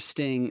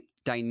interesting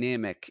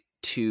dynamic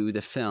to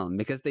the film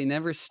because they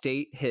never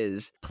state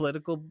his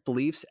political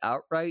beliefs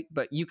outright,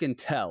 but you can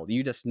tell.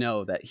 You just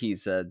know that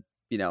he's a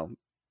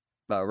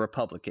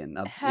Republican,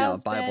 a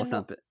Bible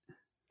thumping.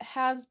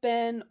 Has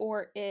been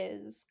or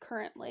is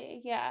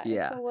currently.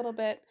 It's a little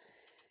bit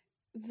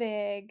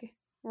vague.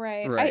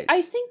 Right.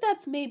 I think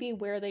that's maybe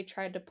where they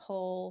tried to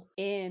pull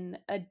in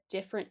a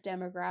different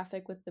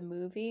demographic with the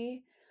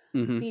movie,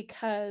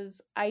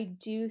 because I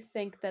do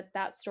think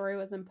that story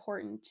was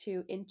important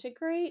to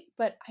integrate,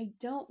 but I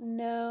don't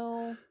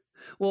know.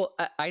 Well,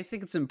 I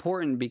think it's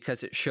important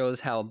because it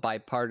shows how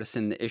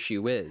bipartisan the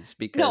issue is.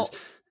 Because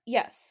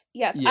yes.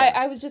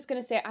 I was just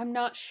going to say, I'm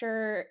not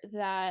sure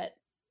that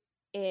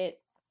it...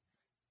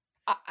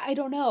 I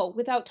don't know,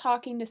 without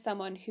talking to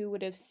someone who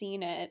would have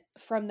seen it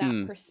from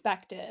that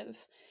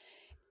perspective,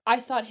 I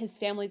thought his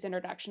family's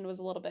introduction was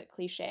a little bit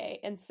cliche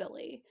and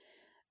silly.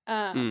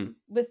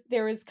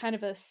 There was kind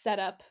of a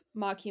setup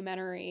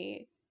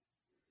mockumentary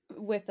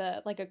with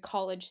a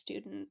college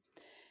student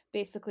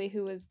basically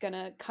who was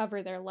gonna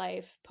cover their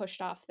life pushed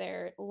off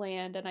their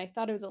land, and I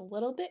thought it was a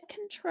little bit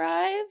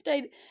contrived.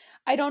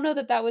 I don't know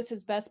that that was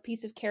his best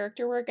piece of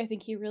character work. I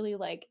think he really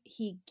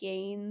he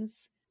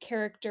gains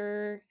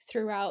character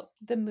throughout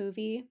the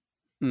movie.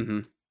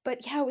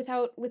 But yeah,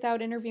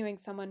 without interviewing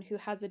someone who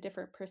has a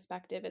different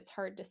perspective, it's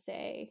hard to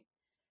say.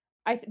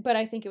 But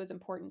I think it was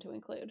important to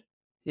include.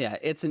 Yeah,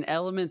 it's an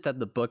element that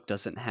the book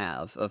doesn't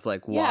have of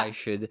why Yeah.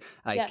 should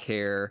I Yes.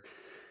 care?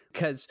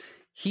 Because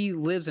he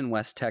lives in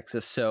West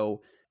Texas,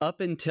 so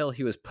up until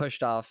he was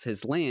pushed off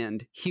his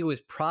land, he was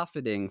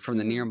profiting from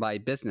the nearby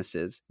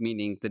businesses,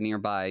 meaning the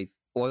nearby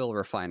oil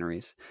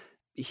refineries.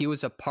 He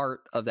was a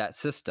part of that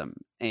system.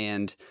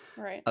 And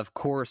Right. of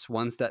course,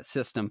 once that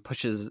system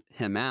pushes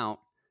him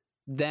out,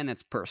 then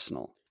it's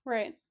personal.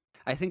 Right.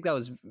 I think that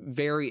was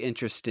very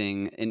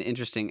interesting, an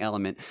interesting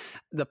element.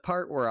 The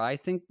part where I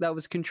think that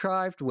was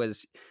contrived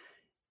was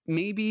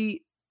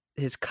maybe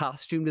his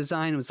costume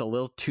design was a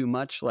little too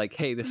much like,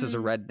 hey, this is a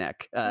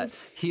redneck.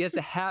 He has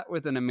a hat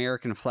with an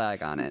American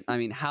flag on it. I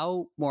mean,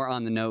 how more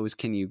on the nose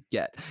can you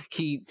get?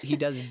 He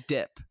does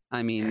dip.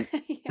 I mean,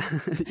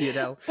 you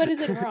know. But is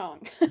it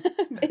wrong?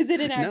 Is it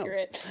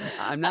inaccurate?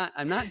 No,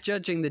 I'm not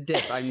judging the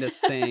dip. I'm just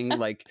saying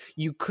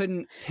you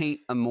couldn't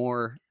paint a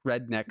more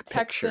redneck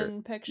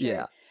Texan picture.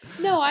 Yeah.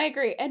 No, I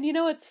agree. And you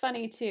know what's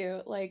funny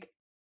too?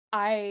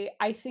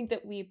 I think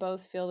that we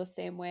both feel the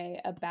same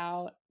way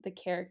about the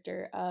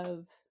character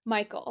of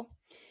Michael,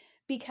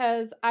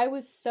 because I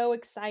was so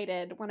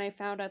excited when I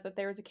found out that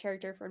there was a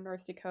character from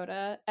North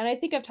Dakota. And I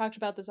think I've talked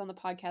about this on the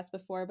podcast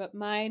before, but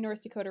my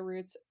North Dakota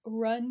roots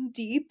run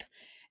deep,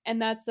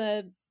 and that's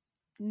a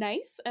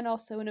nice and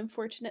also an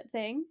unfortunate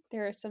thing.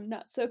 There are some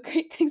not so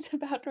great things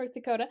about North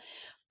Dakota,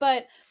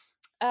 but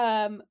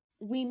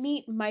we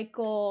meet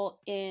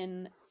Michael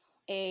in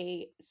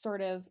a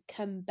sort of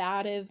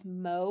combative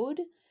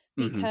mode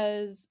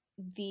because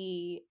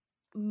the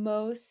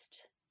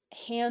most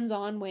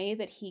hands-on way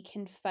that he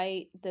can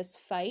fight this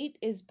fight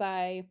is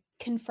by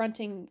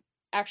confronting.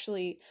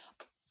 Actually,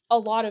 a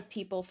lot of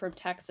people from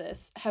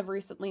Texas have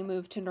recently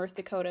moved to North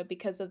Dakota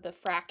because of the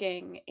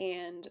fracking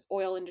and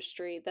oil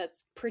industry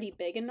that's pretty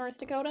big in North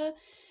Dakota.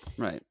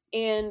 Right.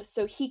 And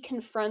so he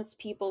confronts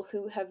people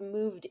who have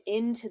moved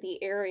into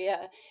the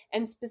area,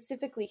 and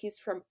specifically he's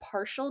from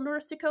partial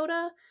North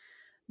Dakota,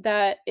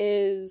 that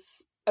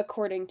is,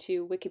 according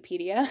to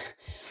Wikipedia,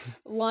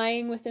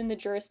 lying within the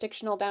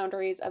jurisdictional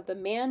boundaries of the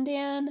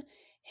Mandan,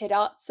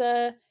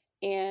 Hidatsa,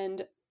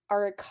 and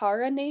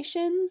Arikara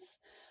nations.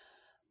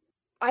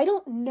 I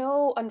don't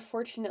know,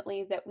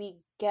 unfortunately, that we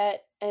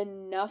get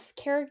enough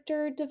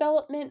character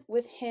development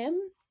with him.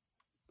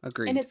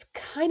 Agreed. And it's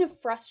kind of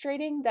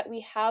frustrating that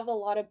we have a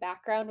lot of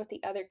background with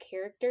the other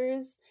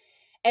characters,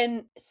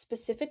 and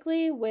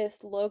specifically with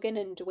Logan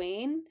and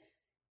Dwayne,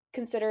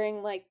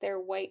 considering they're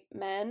white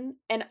men.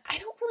 And I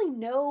don't really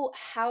know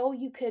how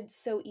you could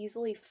so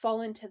easily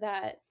fall into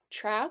that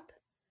trap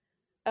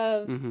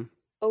of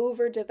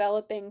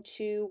over-developing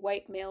two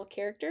white male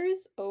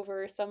characters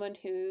over someone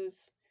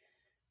who's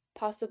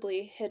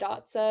possibly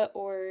Hidatsa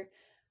or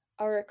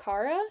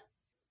Arikara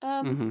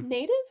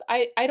native.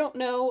 I don't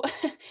know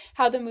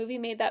how the movie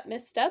made that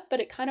misstep, but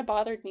it kind of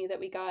bothered me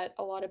that we got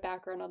a lot of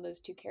background on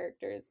those two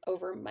characters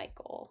over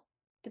Michael.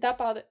 Did that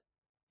bother?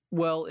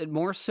 Well, it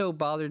more so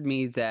bothered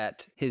me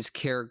that his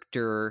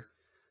character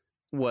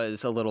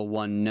was a little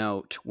one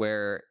note,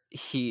 where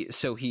he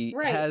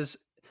has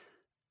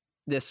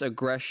this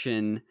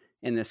aggression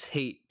and this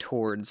hate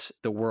towards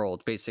the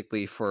world,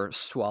 basically for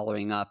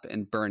swallowing up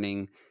and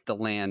burning the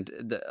land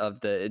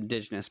of the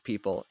indigenous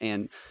people.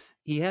 And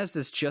he has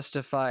this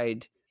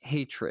justified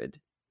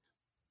hatred,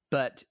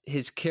 but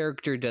his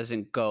character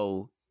doesn't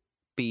go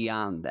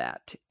beyond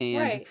that.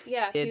 And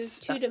he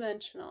was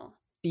two-dimensional.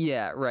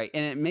 Yeah, right.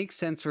 And it makes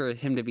sense for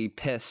him to be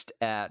pissed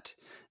at,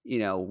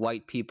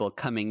 white people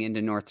coming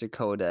into North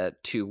Dakota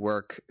to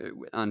work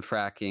on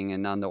fracking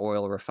and on the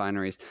oil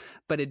refineries.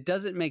 But it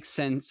doesn't make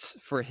sense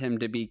for him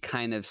to be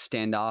kind of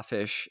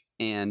standoffish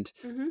and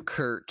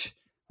curt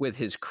with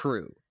his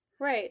crew.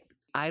 Right.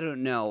 I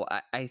don't know.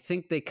 I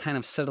think they kind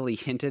of subtly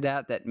hinted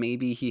at that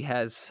maybe he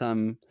has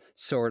some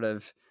sort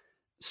of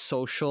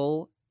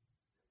social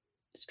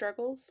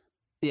struggles.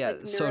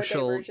 Yeah,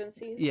 social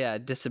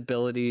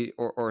disability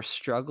or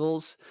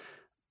struggles.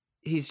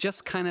 He's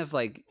just kind of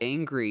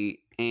angry,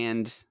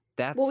 and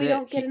that's we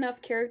don't get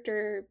enough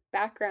character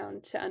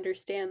background to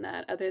understand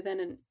that other than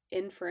an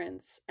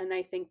inference, and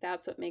I think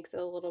that's what makes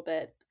it a little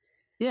bit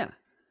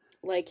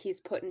like he's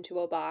put into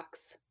a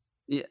box.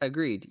 Yeah,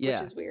 agreed. Yeah.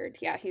 Which is weird.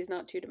 Yeah, he's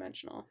not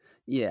two-dimensional.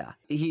 Yeah.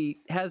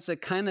 He has a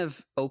kind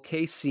of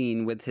okay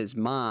scene with his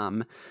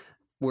mom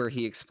where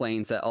he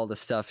explains that all the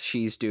stuff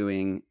she's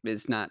doing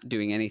is not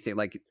doing anything.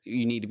 Like,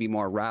 you need to be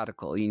more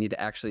radical. You need to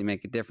actually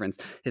make a difference.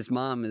 His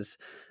mom is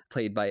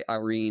played by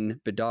Irene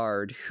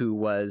Bedard, who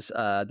was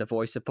the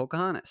voice of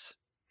Pocahontas.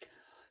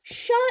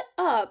 Shut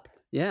up.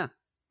 Yeah.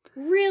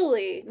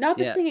 Really? Not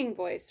the singing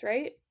voice,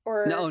 right?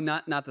 Or no,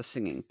 not the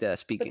singing, the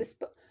speaking.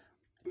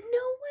 No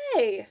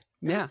way.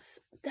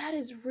 That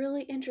is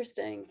really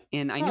interesting.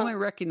 And I knew I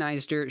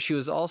recognized her. She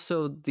was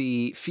also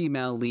the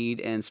female lead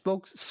in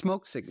Smoke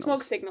Signals.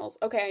 Smoke Signals.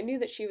 Okay, I knew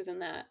that she was in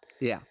that.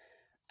 Yeah.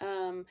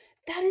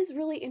 That is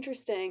really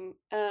interesting.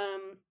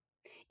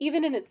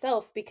 Even in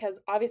itself,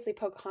 because obviously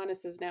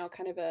Pocahontas is now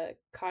kind of a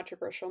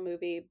controversial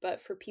movie, but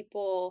for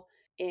people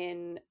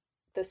in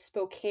the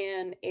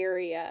Spokane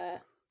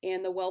area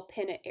and the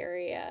Welpinit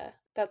area,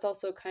 that's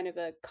also kind of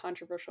a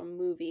controversial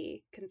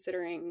movie,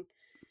 considering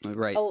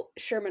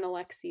Sherman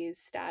Alexie's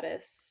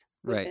status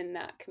within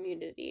that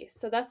community.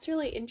 So that's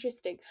really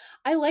interesting.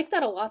 I like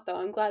that a lot, though.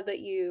 I'm glad that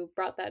you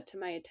brought that to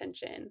my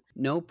attention.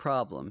 No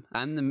problem.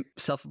 I'm the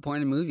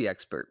self-appointed movie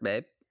expert,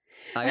 babe.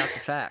 I got the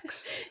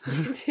facts.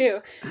 You too.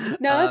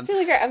 No, that's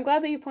really great. I'm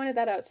glad that you pointed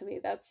that out to me.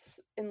 That's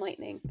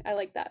enlightening. I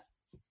like that.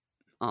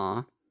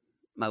 Aw.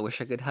 I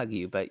wish I could hug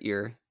you, but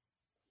you're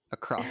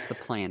across the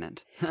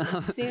planet.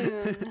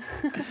 Soon.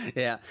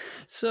 Yeah.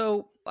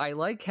 So I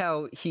like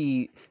how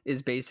he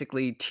is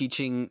basically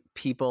teaching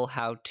people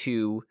how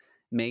to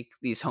make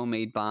these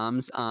homemade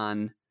bombs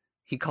on,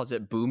 he calls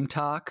it Boom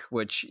Talk,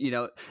 which,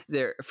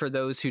 there, for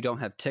those who don't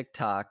have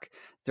TikTok,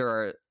 there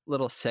are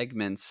little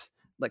segments,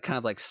 like kind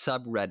of like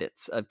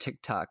subreddits of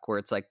TikTok, where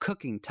it's like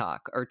cooking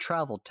talk or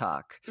travel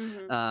talk,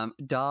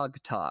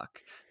 dog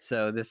talk.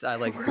 So I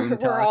like Boom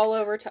Talk.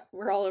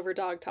 We're all over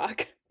dog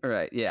talk.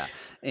 Right. Yeah.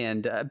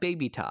 And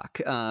baby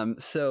talk.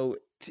 So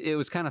it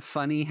was kind of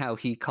funny how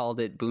he called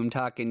it Boom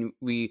Talk, and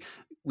we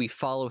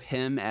follow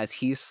him as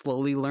he's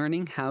slowly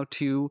learning how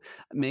to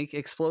make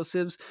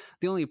explosives.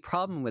 The only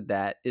problem with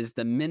that is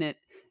the minute,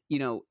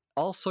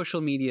 all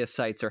social media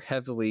sites are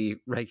heavily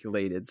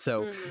regulated.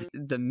 So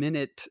the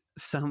minute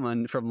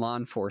someone from law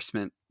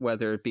enforcement,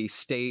 whether it be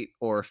state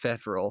or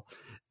federal,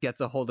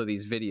 gets a hold of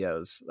these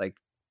videos, like,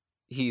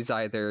 he's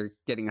either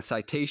getting a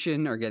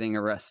citation or getting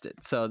arrested.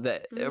 So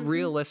that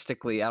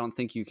realistically, I don't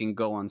think you can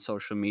go on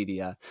social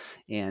media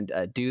and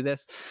do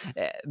this.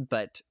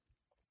 But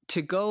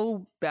to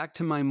go back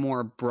to my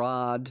more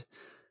broad,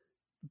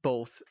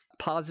 both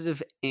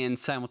positive and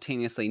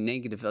simultaneously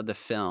negative of the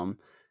film,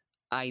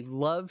 I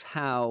love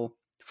how,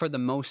 for the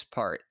most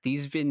part,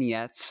 these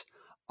vignettes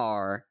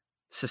are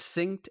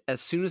succinct.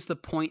 As soon as the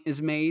point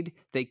is made,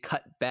 they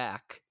cut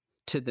back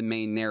to the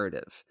main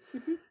narrative.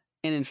 Mm-hmm.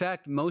 And in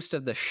fact, most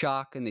of the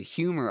shock and the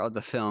humor of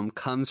the film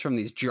comes from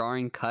these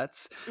jarring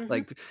cuts.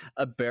 Like,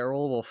 a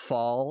barrel will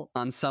fall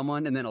on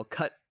someone, and then it'll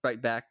cut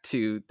right back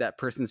to that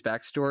person's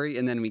backstory.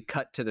 And then we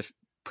cut to the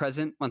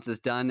present once it's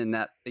done, and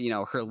that,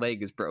 her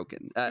leg is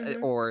broken,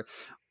 or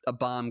a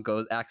bomb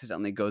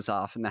accidentally goes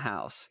off in the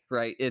house,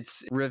 right?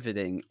 It's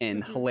riveting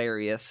and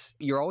hilarious.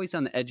 You're always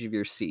on the edge of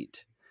your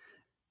seat.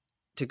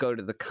 To go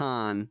to the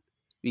con,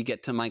 we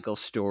get to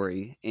Michael's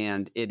story,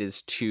 and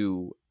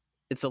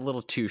it's a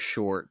little too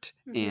short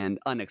and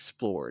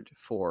unexplored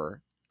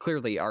for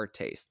clearly our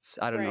tastes.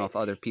 I don't know if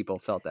other people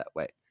felt that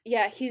way.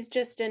 Yeah, he's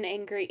just an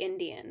angry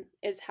Indian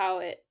is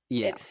how it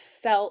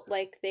felt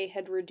like they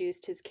had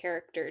reduced his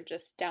character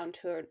just down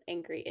to an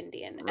angry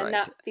Indian. Right. And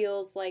that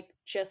feels like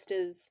just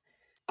as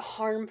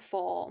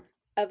harmful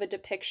of a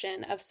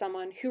depiction of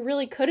someone who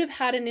really could have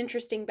had an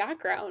interesting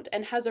background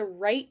and has a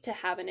right to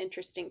have an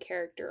interesting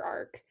character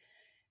arc,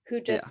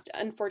 who just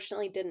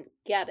unfortunately didn't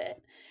get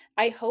it.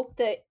 I hope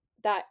that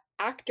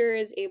actor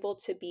is able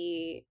to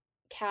be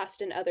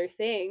cast in other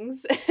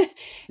things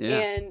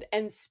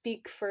and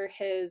speak for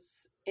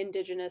his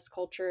indigenous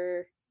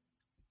culture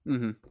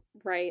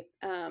right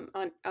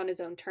on his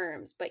own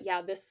terms. But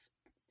this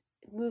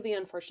movie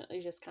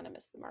unfortunately just kind of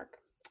missed the mark.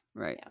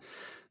 Right.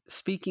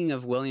 Speaking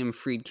of William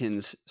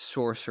Friedkin's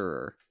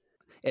Sorcerer,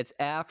 it's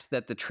apt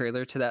that the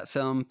trailer to that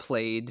film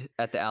played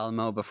at the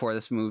Alamo before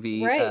this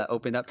movie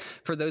opened up.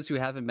 For those who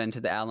haven't been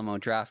to the Alamo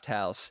Draft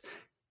House,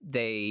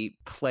 they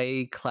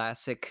play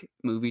classic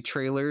movie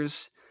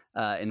trailers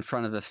in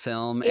front of a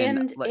film.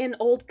 And in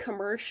old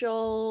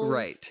commercials.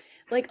 Right.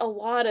 Like a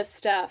lot of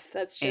stuff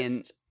that's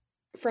just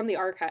from the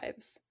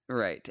archives.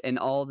 Right. And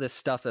all this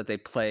stuff that they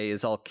play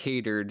is all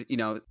catered.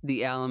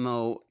 The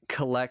Alamo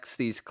collects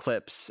these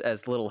clips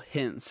as little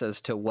hints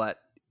as to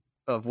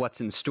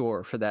what's in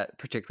store for that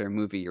particular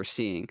movie you're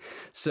seeing.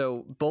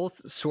 So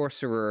both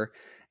Sorcerer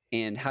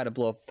and How to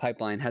Blow Up a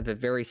Pipeline have a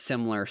very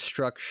similar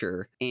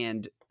structure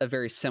and a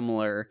very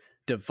similar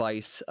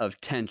device of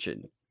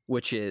tension,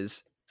 which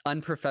is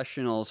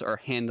unprofessionals are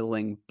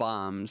handling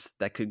bombs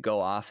that could go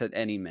off at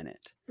any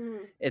minute.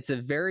 It's a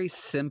very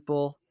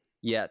simple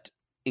yet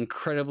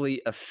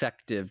incredibly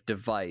effective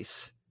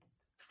device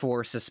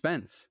for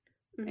suspense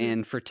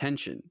and for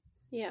tension.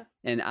 Yeah.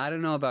 And I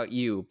don't know about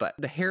you, but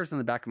the hairs on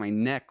the back of my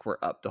neck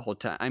were up the whole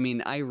time. I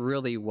mean, I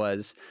really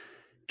was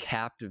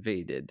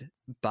captivated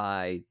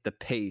by the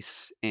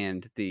pace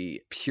and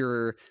the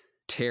pure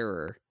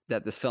terror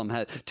that this film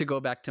had. To go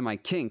back to my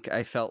kink,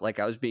 I felt like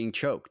I was being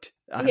choked.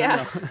 I don't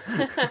Yeah.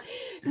 know.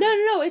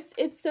 No,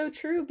 it's so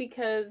true,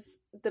 because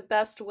the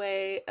best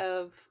way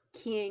of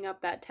keying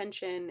up that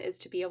tension is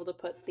to be able to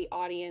put the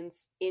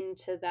audience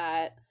into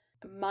that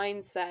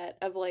mindset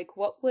of like,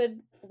 what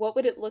would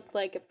it look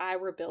like if I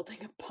were building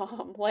a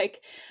bomb?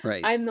 Like,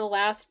 Right, I'm the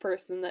last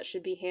person that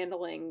should be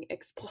handling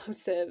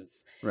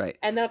explosives. right.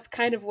 And that's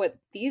kind of what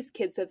these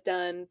kids have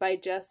done by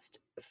just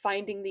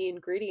finding the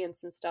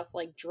ingredients and stuff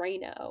like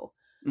Drano,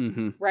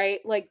 Mm-hmm. right?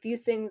 Like,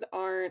 these things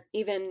aren't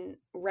even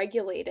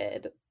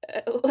regulated.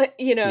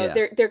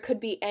 Yeah, There could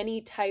be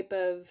any type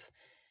of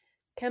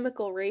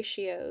chemical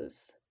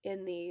ratios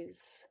in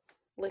these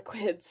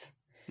liquids.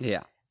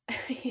 yeah.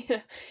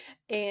 Yeah.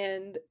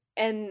 and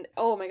and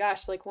oh my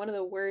gosh, like, one of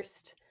the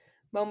worst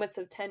moments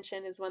of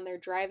tension is when they're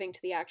driving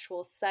to the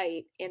actual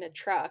site in a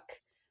truck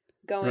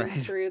going Right,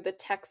 through the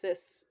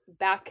Texas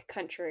back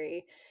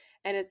country,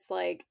 and it's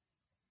like,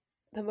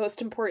 the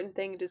most important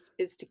thing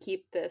is to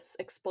keep this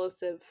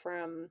explosive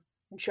from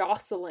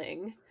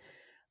jostling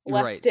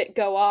right. lest it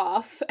go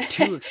off.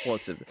 Too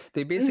explosive.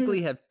 They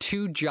basically Mhm. have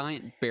two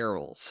giant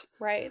barrels.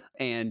 Right.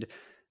 And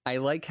I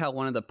like how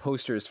one of the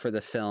posters for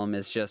the film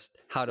is just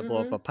how to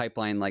blow up a Mhm.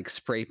 pipeline, like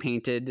spray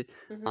painted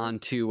Mhm.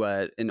 onto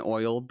an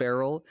oil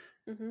barrel.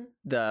 Mhm.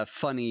 The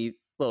funny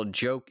little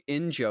joke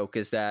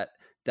is that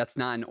that's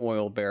not an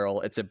oil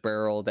barrel. It's a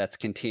barrel that's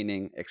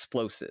containing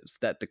explosives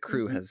that the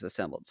crew Mhm. has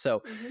assembled. So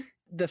Mhm.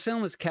 the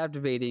film is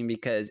captivating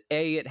because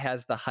A, it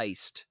has the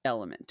heist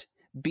element.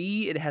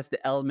 B, it has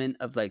the element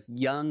of like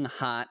young,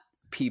 hot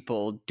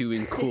people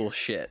doing cool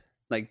shit.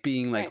 Like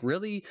being like Right.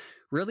 really,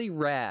 really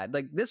rad.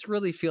 Like this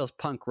really feels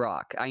punk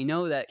rock. I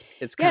know that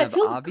it's Yeah, kind it of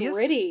feels obvious.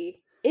 gritty.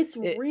 It's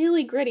It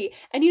really gritty.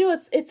 And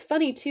it's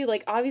funny too,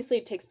 like, obviously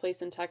it takes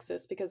place in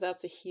Texas because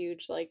that's a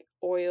huge, like,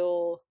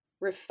 oil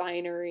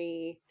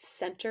refinery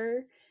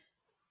center,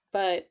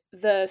 but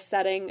the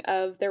setting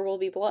of There Will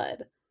Be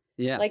Blood,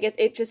 yeah, like,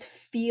 it just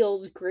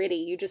feels gritty.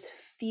 You just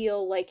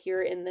feel like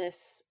you're in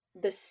this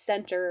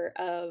center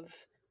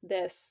of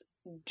this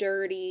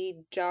dirty,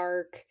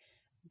 dark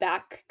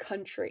back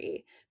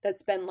country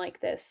that's been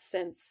like this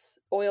since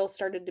oil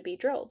started to be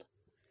drilled.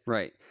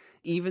 right.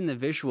 Even the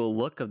visual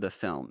look of the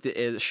film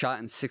is shot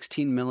in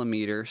 16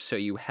 millimeter, so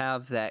you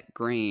have that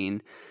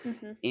grain,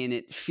 Mhm. and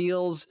it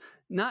feels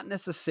not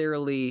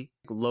necessarily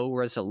low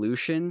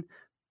resolution,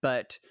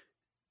 but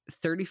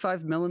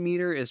 35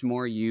 millimeter is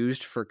more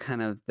used for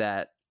kind of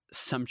that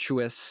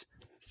sumptuous,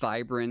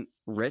 vibrant,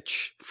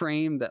 rich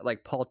frame that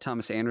like Paul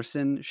Thomas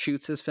Anderson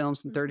shoots his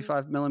films in Mhm.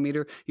 35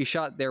 millimeter. He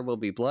shot There Will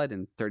Be Blood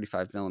in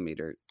 35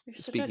 millimeter. You're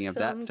such a Speaking of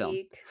that film film,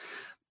 geek.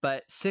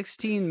 but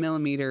 16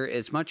 millimeter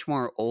is much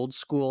more old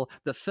school.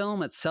 The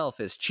film itself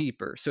is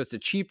cheaper, so it's a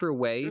cheaper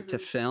way to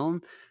Mhm.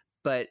 film,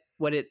 but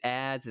what it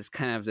adds is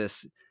kind of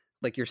this,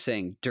 like you're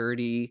saying,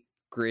 dirty,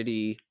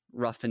 gritty,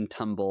 rough and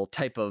tumble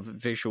type of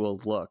visual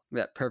look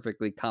that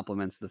perfectly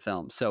complements the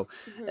film. So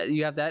Mhm.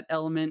 you have that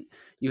element.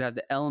 You have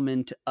the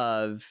element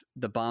of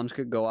the bombs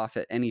could go off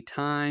at any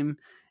time.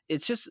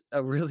 It's just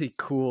a really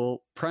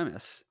cool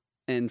premise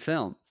in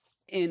film.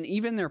 And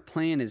even their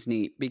plan is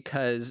neat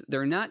because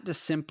they're not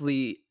just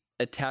simply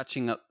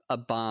attaching a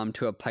bomb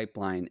to a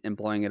pipeline and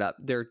blowing it up.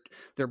 They're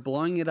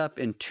blowing it up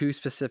in two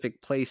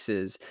specific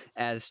places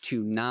as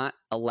to not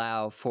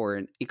allow for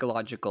an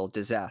ecological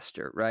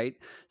disaster, right?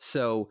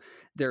 So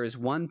there is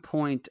one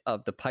point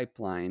of the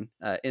pipeline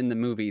in the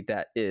movie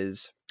that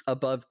is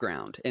above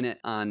ground, and it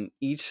on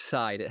each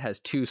side it has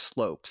two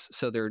slopes.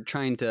 So they're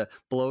trying to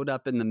blow it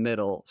up in the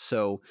middle,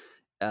 so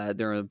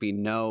there will be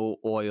no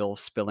oil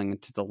spilling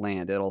into the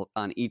land. It'll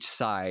on each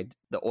side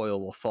the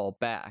oil will fall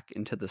back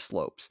into the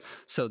slopes.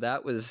 So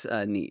that was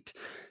neat.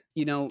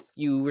 You know,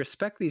 you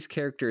respect these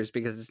characters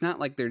because it's not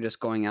like they're just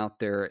going out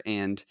there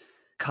and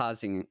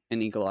causing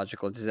an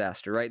ecological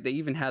disaster, right? They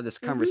even have this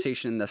Mhm.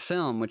 conversation in the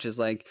film, which is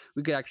like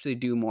we could actually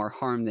do more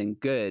harm than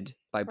good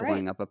by Right.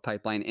 blowing up a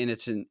pipeline, and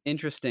it's an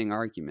interesting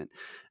argument.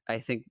 I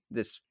think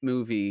this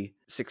movie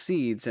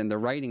succeeds and the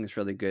writing is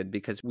really good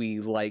because we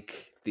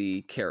like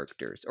the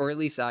characters, or at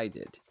least I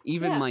did.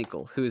 Even Yeah.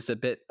 Michael, who's a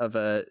bit of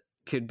a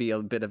could be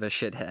a bit of a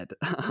shithead.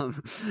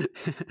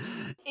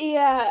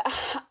 Yeah.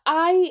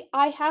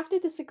 I have to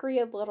disagree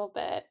a little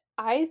bit.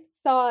 I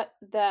thought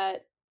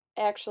that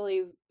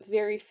actually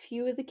very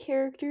few of the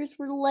characters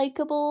were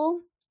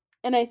likable,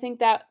 and I think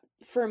that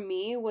for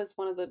me was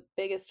one of the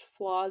biggest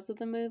flaws of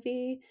the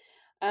movie.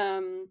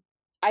 Um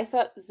I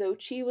thought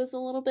Zochi was a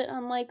little bit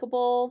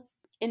unlikable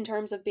in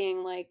terms of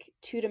being like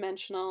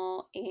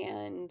two-dimensional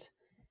and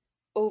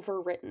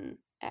overwritten,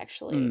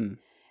 actually.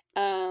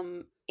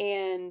 Mm,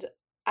 And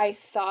I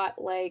thought,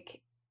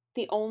 like,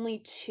 the only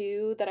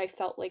two that I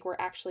felt like were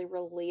actually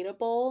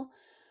relatable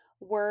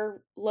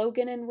were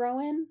Logan and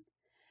Rowan,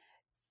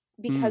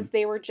 mm, because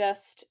they were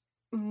just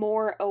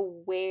more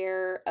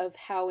aware of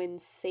how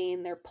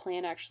insane their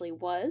plan actually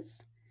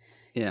was.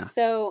 yeah.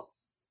 So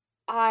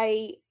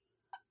I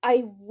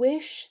I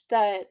wish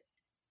that,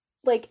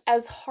 like,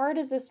 as hard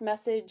as this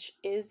message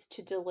is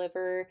to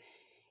deliver,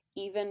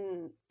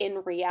 even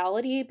in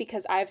reality,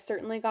 because I've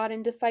certainly got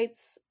into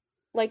fights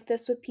like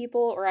this with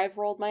people, or I've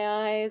rolled my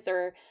eyes,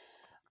 or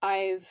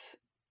I've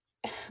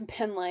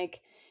been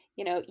like,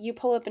 you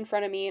pull up in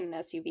front of me in an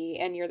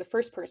SUV and you're the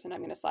first person I'm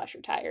going to slash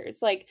your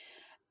tires. Like,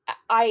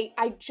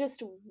 I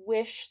just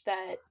wish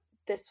that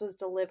this was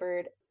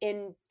delivered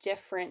in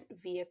different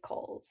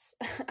vehicles.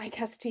 I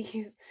guess to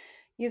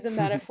use a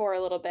metaphor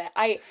a little bit.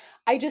 I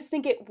just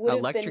think it would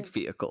have been Electric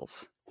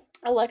vehicles.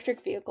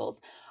 electric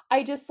vehicles.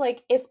 I just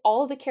like, if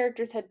all the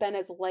characters had been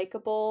as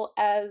likable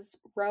as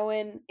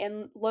Rowan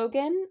and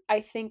Logan,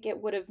 I think it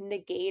would have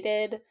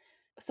negated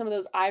some of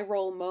those eye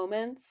roll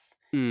moments.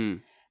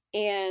 Mm.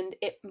 And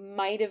it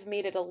might have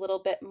made it a little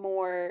bit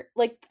more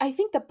like, I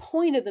think the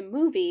point of the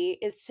movie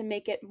is to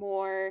make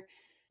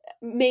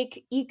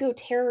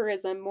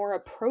eco-terrorism more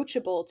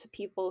approachable to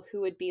people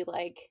who would be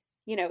like,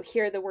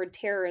 hear the word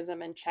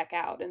terrorism and check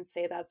out and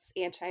say that's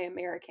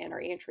anti-American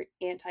or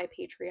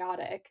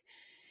anti-patriotic.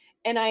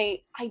 And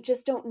I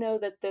just don't know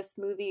that this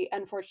movie,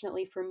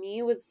 unfortunately for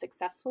me, was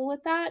successful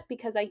with that,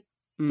 because I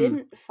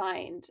didn't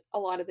find a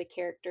lot of the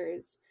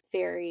characters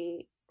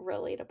very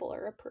relatable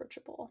or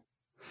approachable.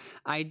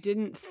 I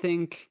didn't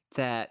think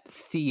that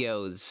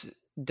Theo's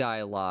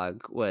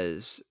dialogue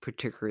was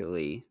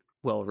particularly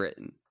well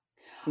written,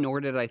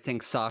 nor did I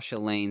think Sasha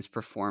Lane's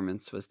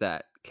performance was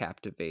that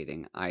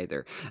captivating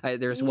either.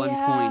 There's one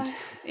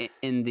point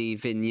in the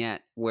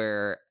vignette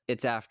where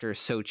it's after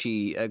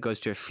Sochi goes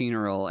to a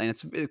funeral, and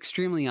it's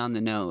extremely on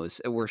the nose,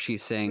 where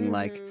she's saying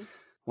like,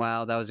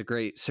 wow, that was a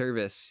great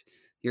service.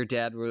 Your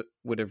dad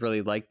would have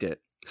really liked it.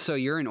 So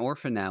you're an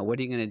orphan now. What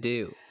are you going to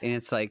do? And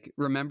it's like,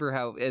 remember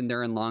how, and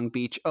they're in Long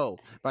Beach. Oh,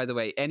 by the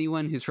way,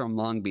 anyone who's from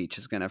Long Beach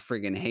is going to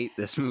friggin' hate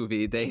this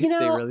movie. They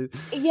really.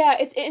 Yeah,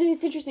 it's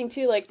interesting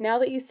too. Like, now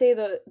that you say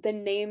the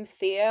name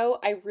Theo,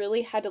 I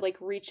really had to like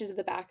reach into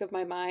the back of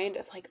my mind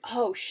of like,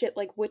 oh shit,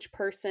 like which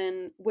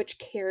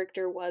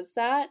character was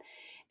that?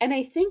 And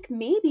I think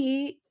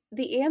maybe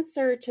the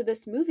answer to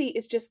this movie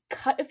is just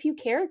cut a few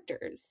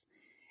characters.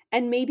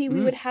 And maybe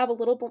we would have a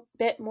little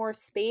bit more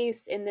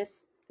space in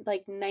this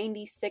like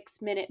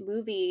 96-minute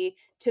movie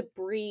to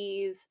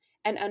breathe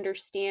and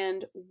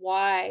understand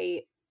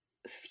why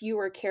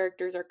fewer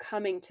characters are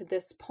coming to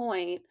this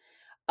point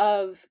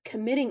of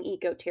committing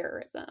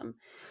eco-terrorism.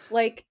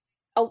 Like,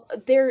 all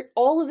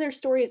of their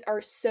stories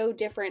are so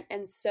different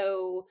and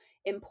so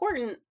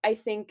important. I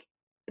think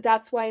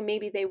that's why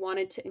maybe they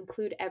wanted to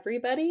include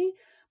everybody,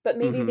 but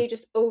maybe they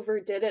just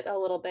overdid it a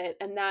little bit,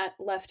 and that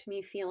left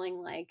me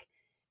feeling like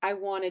I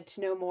wanted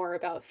to know more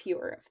about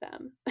fewer of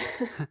them.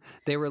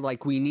 They were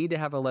like, we need to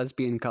have a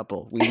lesbian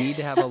couple. We need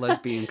to have a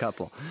lesbian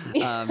couple.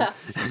 Yeah.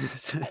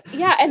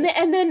 Yeah, and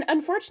then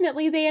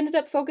unfortunately they ended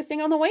up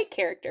focusing on the white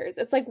characters.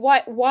 It's like,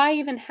 why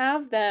even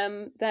have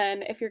them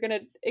then if you're going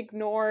to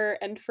ignore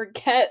and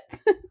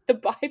forget the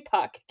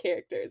BIPOC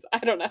characters? I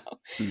don't know.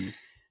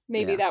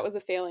 Maybe that was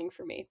a failing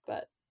for me,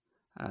 but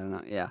I don't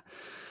know. Yeah.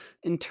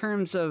 In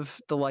terms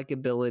of the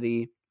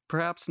likability,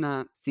 perhaps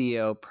not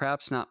Theo,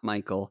 perhaps not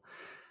Michael.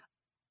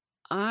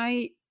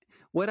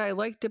 What I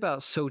liked about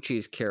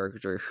Sochi's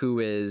character, who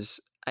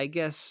is, I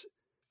guess,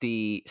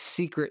 the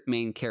secret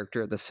main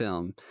character of the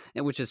film,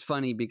 and which is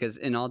funny because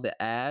in all the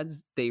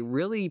ads, they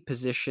really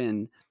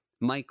position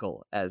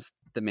Michael as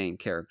the main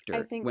character.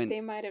 I think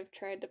they might have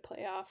tried to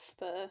play off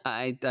the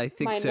I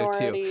think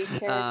minority so too.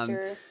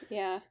 Character.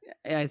 Yeah.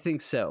 I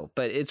think so,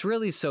 but it's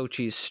really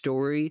Sochi's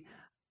story.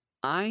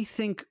 I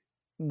think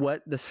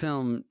what the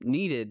film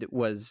needed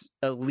was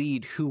a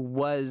lead who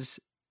was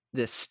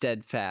this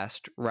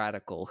steadfast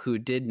radical who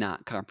did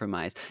not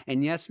compromise.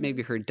 And yes,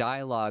 maybe her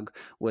dialogue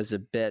was a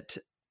bit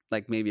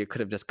like maybe it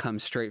could have just come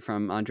straight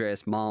from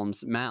Andreas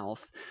Malm's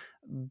mouth,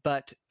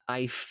 but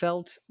I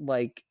felt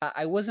like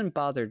I wasn't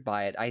bothered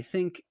by it. I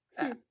think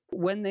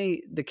when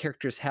the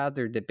characters had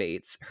their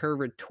debates, her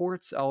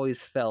retorts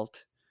always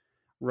felt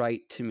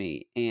right to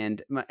me.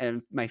 And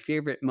my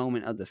favorite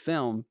moment of the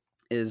film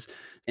is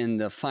in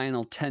the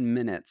final 10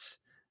 minutes,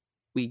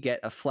 we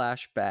get a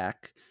flashback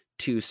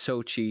to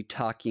Sochi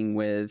talking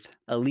with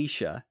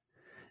Alicia,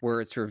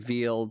 where it's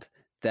revealed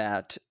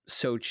that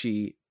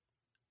Sochi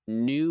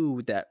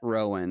knew that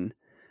Rowan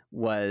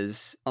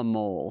was a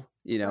mole,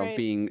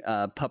 being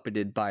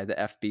puppeted by the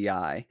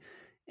FBI,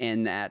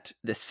 and that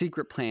the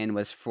secret plan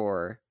was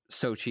for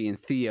Sochi and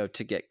Theo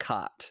to get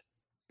caught.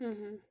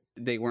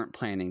 They weren't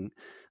planning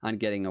on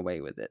getting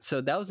away with it.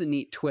 So that was a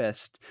neat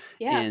twist.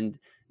 Yeah. And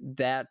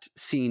that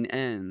scene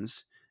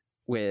ends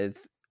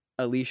with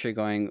Alicia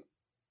going,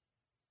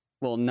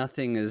 well,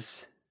 nothing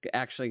is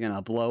actually going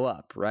to blow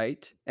up,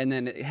 right? And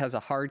then it has a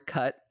hard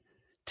cut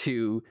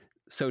to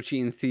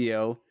Sochi and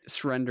Theo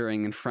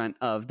surrendering in front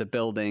of the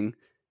building,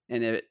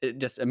 and it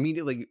just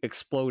immediately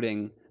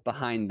exploding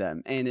behind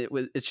them. And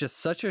it's just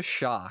such a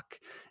shock,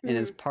 and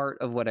it's part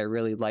of what I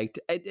really liked.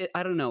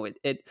 I don't know,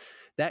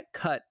 that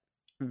cut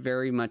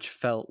very much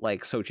felt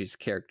like Sochi's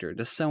character,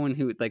 just someone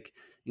who like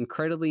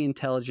incredibly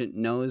intelligent,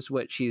 knows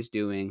what she's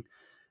doing.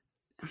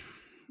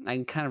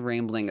 I'm kind of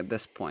rambling at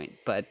this point,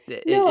 but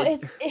it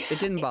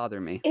didn't bother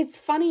me. It's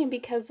funny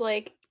because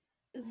like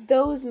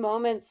those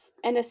moments,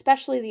 and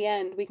especially the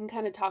end, we can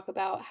kind of talk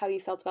about how you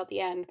felt about the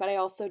end, but I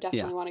also Yeah.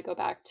 definitely want to go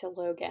back to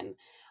Logan.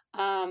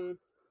 Um,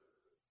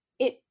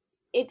 it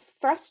it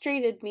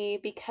frustrated me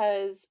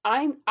because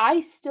I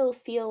still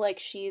feel like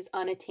she's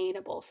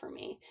unattainable for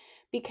me,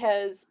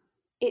 because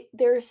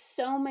there's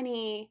so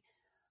many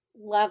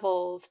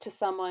levels to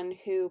someone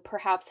who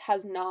perhaps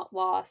has not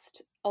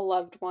lost a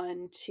loved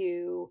one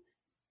to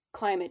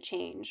climate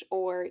change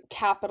or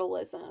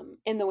capitalism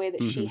in the way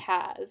that she Mm-hmm.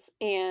 has,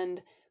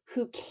 and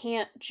who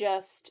can't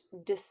just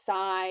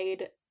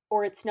decide,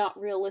 or it's not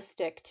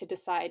realistic to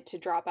decide to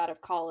drop out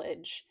of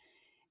college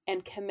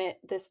and commit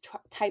this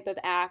type of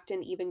act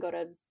and even go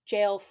to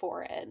jail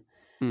for it.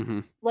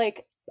 Mm-hmm.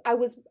 Like, I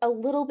was a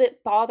little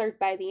bit bothered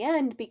by the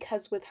end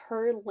because with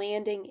her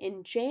landing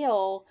in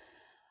jail,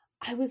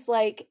 I was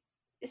like,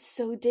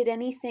 so did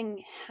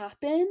anything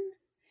happen?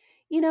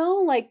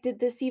 Like, did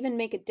this even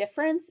make a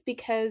difference?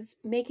 Because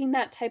making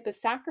that type of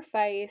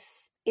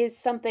sacrifice is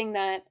something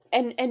that,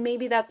 and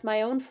maybe that's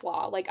my own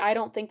flaw. Like, I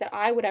don't think that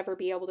I would ever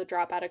be able to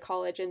drop out of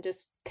college and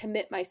just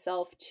commit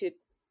myself to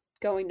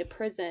going to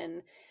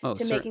prison, Oh,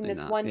 to making certainly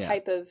this not. one Yeah.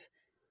 type of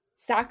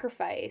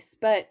sacrifice.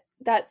 But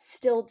that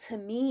still to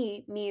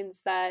me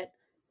means that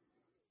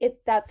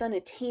that's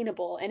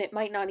unattainable, and it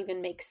might not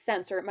even make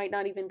sense, or it might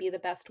not even be the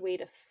best way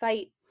to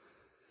fight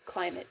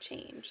climate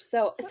change.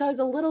 So I was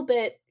a little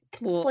bit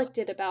Well,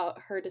 conflicted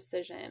about her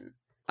decision.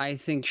 I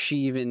think she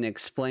even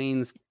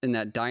explains in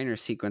that diner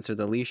sequence with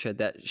Alicia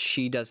that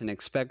she doesn't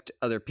expect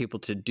other people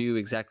to do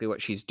exactly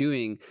what she's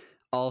doing.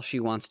 All she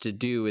wants to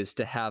do is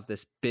to have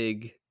this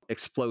big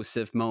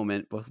explosive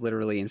moment, both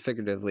literally and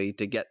figuratively,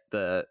 to get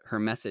her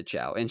message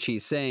out. And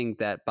she's saying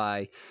that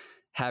by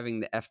having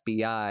the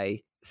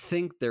FBI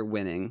think they're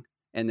winning,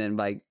 and then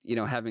by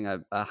having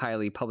a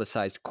highly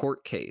publicized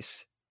court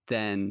case,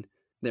 then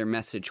their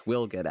message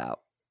will get out.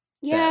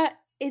 That Yeah,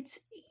 it's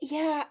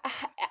yeah,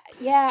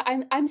 yeah,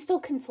 I'm still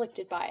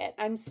conflicted by it.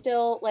 I'm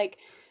still like,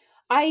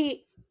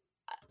 I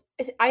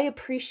I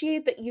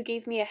appreciate that you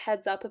gave me a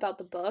heads up about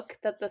the book,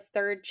 that the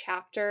third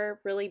chapter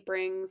really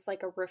brings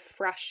like a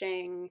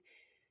refreshing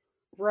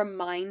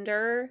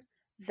reminder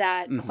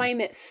that mm-hmm.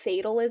 climate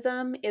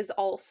fatalism is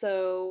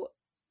also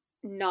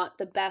not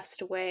the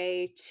best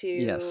way to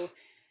Yes.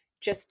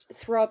 just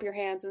throw up your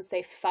hands and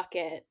say fuck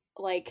it,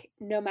 like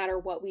no matter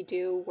what we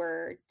do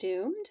we're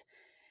doomed.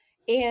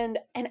 And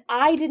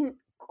I didn't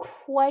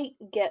quite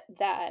get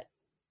that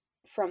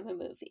from the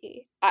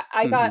movie.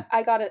 I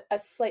Mm-hmm. got a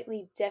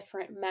slightly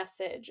different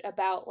message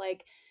about,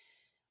 like,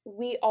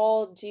 we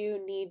all do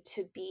need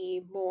to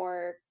be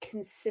more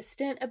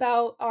consistent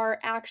about our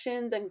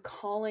actions and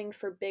calling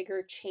for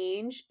bigger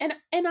change. And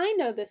I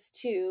know this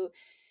too,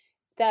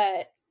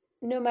 that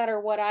no matter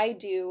what I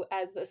do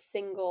as a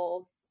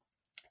single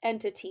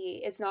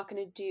entity is not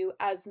going to do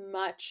as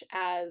much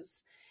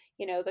as,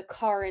 the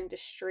car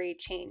industry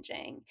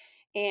changing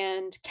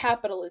and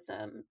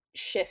capitalism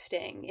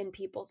shifting in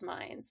people's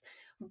minds.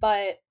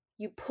 But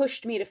you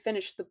pushed me to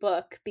finish the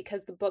book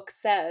because the book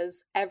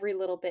says every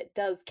little bit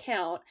does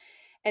count,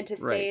 and to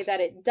say Right.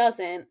 that it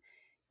doesn't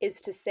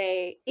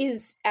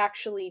is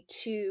actually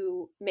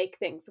to make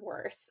things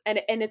worse. And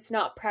it's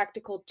not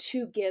practical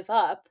to give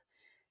up,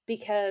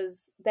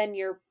 because then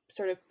you're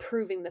sort of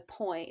proving the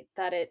point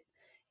that it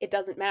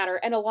doesn't matter.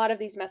 And a lot of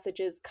these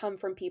messages come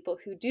from people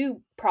who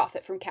do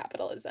profit from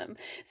capitalism.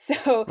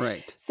 So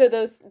Right. so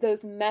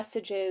those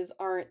messages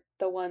aren't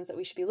the ones that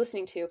we should be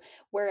listening to.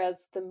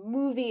 Whereas the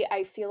movie,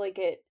 I feel like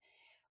it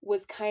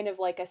was kind of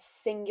like a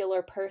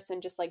singular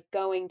person just like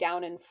going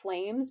down in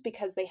flames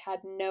because they had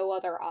no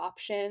other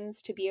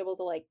options to be able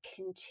to like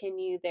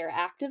continue their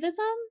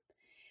activism.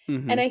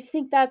 Mm-hmm. And I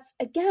think that's,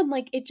 again,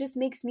 like, it just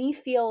makes me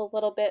feel a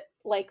little bit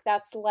like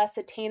that's less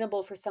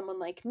attainable for someone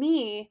like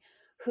me,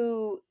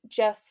 who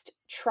just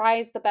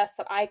tries the best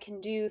that I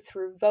can do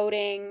through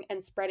voting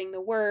and spreading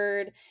the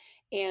word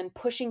and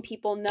pushing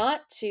people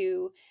not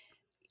to,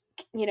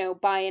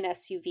 buy an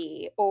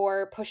SUV,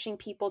 or pushing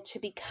people to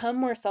become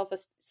more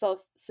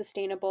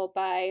self-sustainable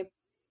by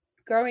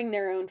growing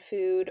their own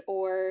food,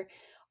 or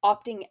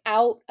opting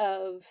out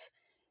of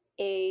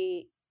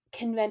a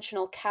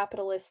conventional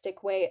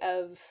capitalistic way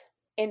of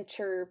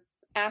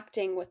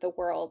interacting with the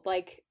world,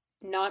 like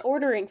not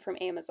ordering from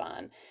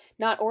Amazon,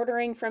 not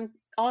ordering from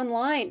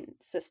online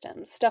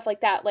systems, stuff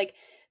like that. Like,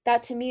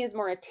 that to me is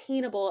more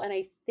attainable. And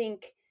I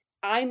think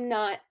I'm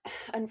not,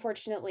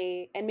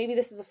 unfortunately, and maybe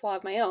this is a flaw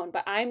of my own,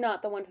 but I'm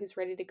not the one who's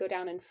ready to go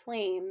down in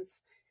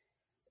flames.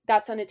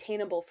 That's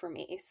unattainable for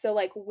me. So,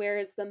 like, where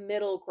is the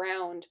middle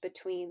ground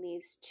between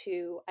these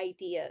two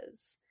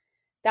ideas?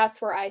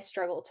 That's where I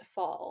struggle to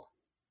fall.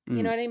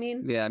 You know Mm. what I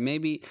mean? Yeah,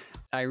 maybe.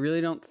 I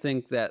really don't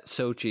think that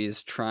Sochi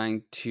is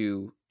trying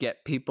to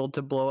get people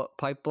to blow up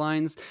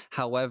pipelines.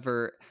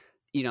 However,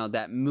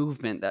 that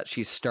movement that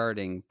she's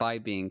starting by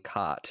being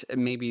caught,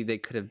 maybe they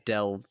could have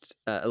delved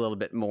a little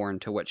bit more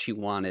into what she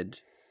wanted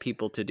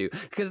people to do.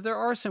 Because there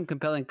are some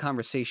compelling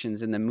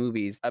conversations in the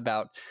movies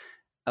about,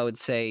 I would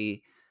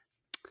say,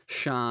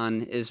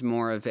 Sean is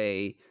more of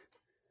a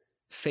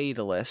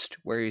fatalist,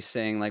 where he's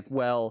saying, like,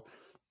 well,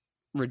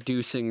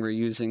 reducing,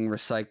 reusing,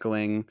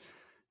 recycling,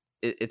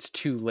 it's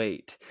too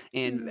late.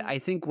 And I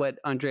think what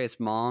Andreas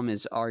Malm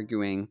is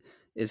arguing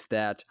is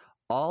that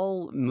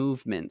all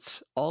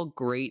movements, all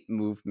great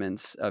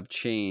movements of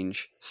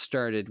change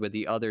started with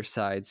the other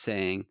side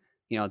saying,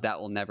 that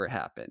will never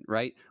happen,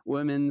 right?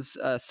 Women's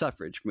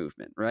suffrage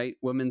movement, right?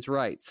 Women's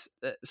rights,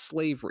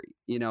 slavery,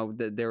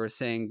 they were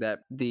saying that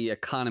the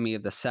economy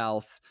of the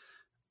South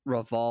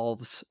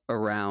revolves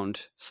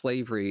around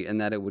slavery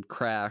and that it would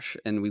crash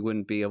and we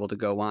wouldn't be able to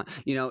go on.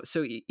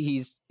 So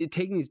he's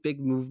taking these big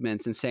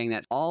movements and saying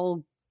that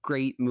all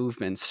great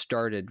movements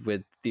started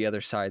with the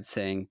other side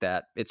saying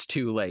that it's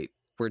too late,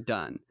 we're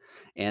done.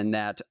 And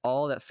that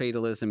all that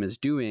fatalism is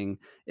doing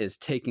is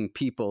taking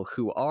people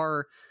who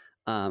are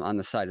on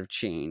the side of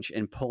change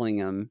and pulling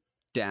them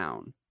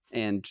down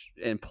and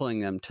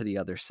pulling them to the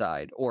other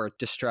side or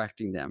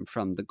distracting them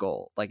from the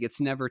goal. Like,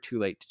 it's never too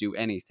late to do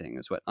anything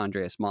is what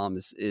Andreas Malm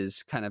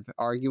is kind of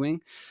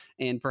arguing.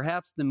 And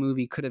perhaps the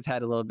movie could have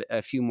had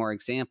a few more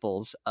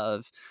examples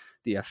of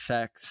the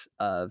effects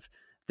of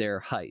their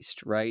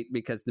heist, right?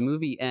 Because the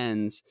movie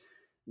ends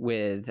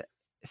with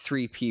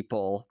 3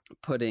 people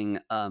putting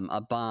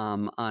a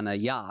bomb on a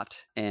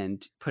yacht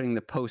and putting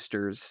the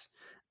posters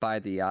by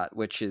the yacht,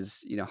 which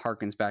is,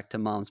 harkens back to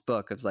Malm's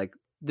book of like,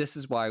 this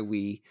is why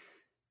we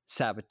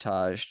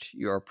sabotaged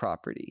your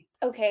property.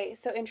 Okay,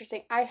 so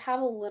interesting. I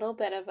have a little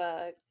bit of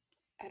I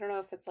don't know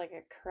if it's like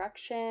a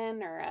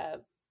correction or a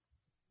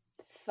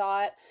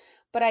thought,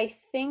 but I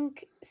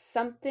think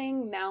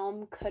something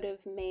Malm could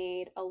have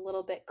made a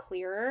little bit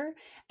clearer,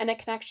 and a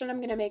connection I'm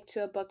going to make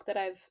to a book that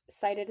I've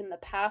cited in the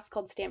past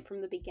called Stamped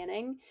from the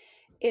Beginning,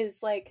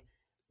 is like,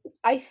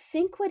 I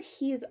think what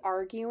he's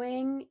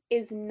arguing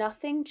is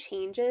nothing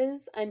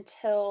changes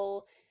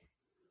until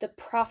the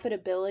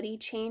profitability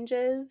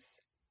changes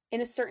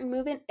in a certain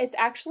movement. It's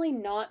actually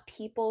not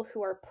people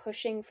who are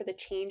pushing for the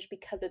change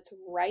because it's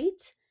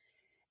right.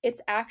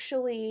 It's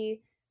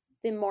actually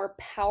the more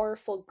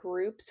powerful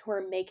groups who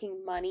are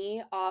making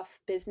money off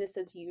business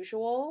as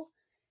usual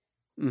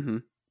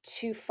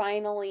to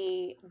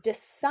finally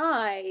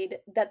decide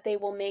that they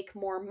will make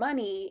more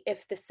money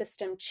if the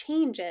system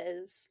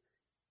changes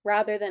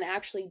rather than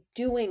actually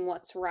doing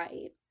what's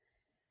right.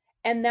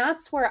 And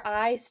that's where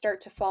I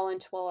start to fall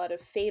into a lot of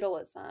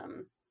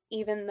fatalism,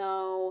 even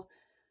though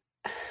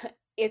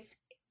it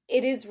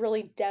is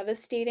really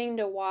devastating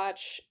to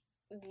watch,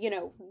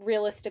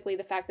 realistically,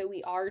 the fact that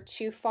we are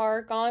too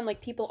far gone. Like,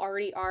 people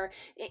already are.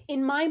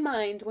 In my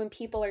mind, when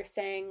people are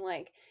saying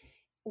like,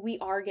 we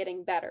are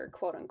getting better,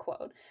 quote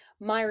unquote,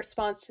 my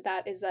response to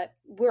that is that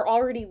we're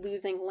already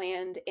losing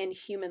land and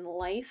human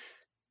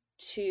life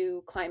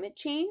to climate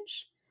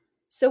change.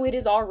 So it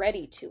is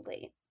already too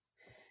late.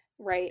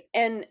 Right.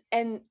 And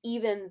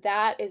even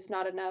that is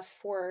not enough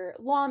for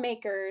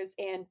lawmakers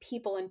and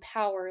people in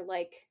power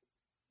like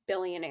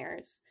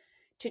billionaires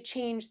to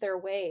change their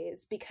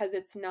ways because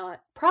it's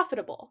not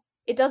profitable.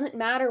 It doesn't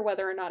matter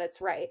whether or not it's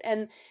right.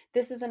 And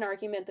this is an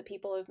argument that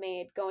people have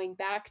made going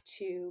back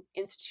to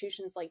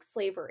institutions like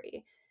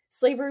slavery.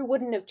 Slavery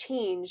wouldn't have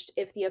changed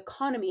if the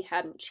economy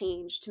hadn't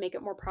changed to make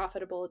it more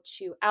profitable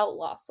to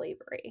outlaw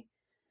slavery.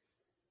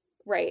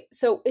 Right.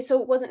 So it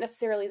wasn't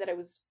necessarily that it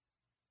was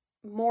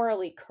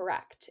morally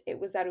correct. It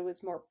was that it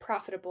was more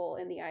profitable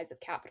in the eyes of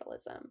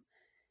capitalism.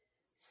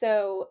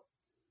 So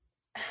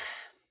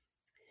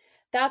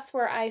that's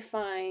where I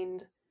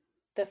find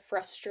the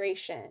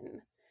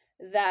frustration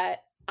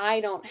that I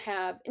don't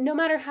have, no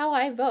matter how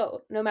I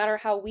vote, no matter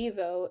how we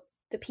vote,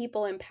 the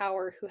people in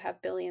power who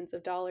have billions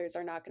of dollars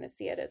are not going to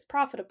see it as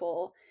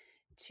profitable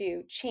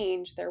to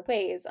change their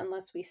ways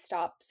unless we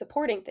stop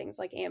supporting things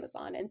like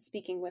Amazon and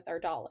speaking with our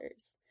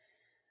dollars.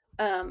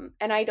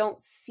 And I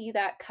don't see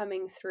that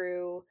coming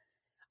through.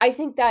 I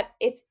think that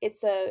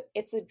it's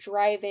a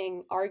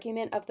driving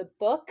argument of the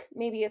book.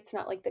 Maybe it's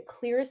not like the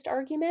clearest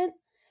argument,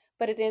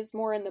 but it is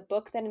more in the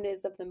book than it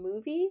is of the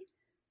movie.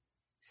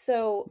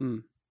 So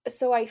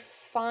I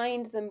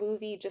find the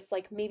movie just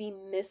like maybe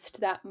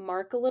missed that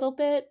mark a little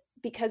bit,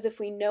 because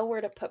if we know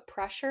where to put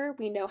pressure,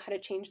 we know how to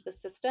change the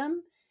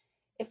system.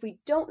 If we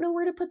don't know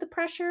where to put the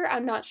pressure,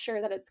 I'm not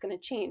sure that it's going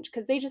to change,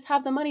 because they just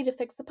have the money to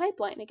fix the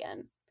pipeline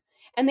again.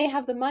 And they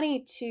have the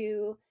money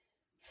to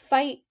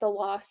fight the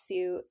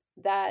lawsuit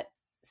that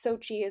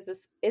Sochi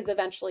is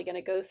eventually going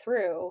to go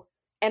through.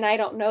 And I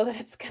don't know that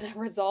it's going to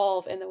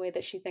resolve in the way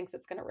that she thinks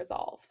it's going to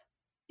resolve.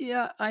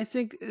 Yeah, I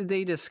think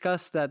they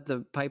discussed that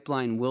the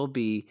pipeline will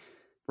be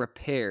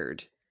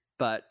repaired,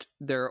 but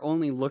they're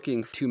only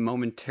looking to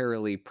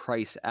momentarily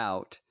price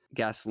out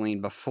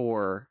gasoline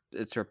before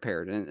it's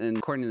repaired. And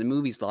according to the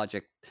movie's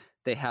logic,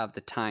 they have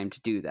the time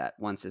to do that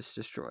once it's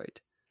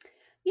destroyed.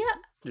 Yeah.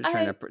 They're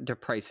trying to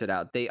price it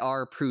out. They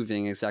are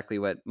proving exactly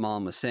what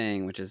Malm was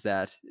saying, which is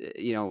that,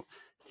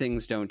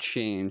 things don't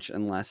change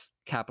unless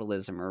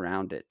capitalism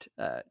around it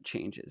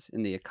changes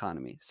in the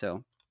economy.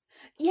 So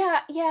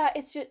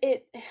it's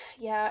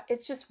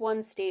just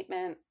one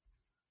statement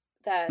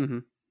that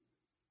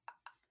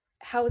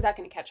how is that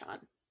going to catch on?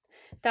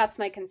 That's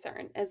my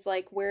concern, is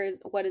like,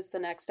 what is the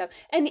next step?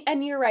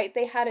 And you're right,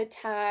 they had a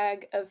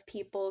tag of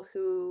people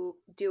who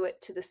do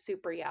it to the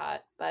super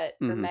yacht, or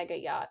mega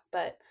yacht,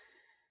 but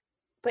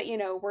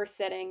we're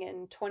sitting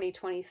in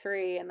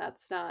 2023 and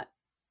that's not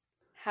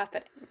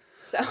happening.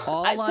 So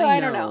I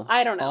don't know.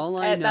 All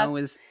I know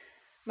that's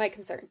my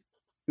concern.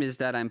 Is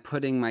that I'm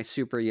putting my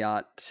super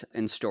yacht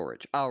in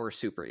storage, our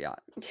super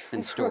yacht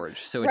in storage,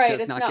 so it right,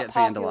 does not get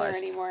vandalized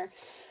anymore.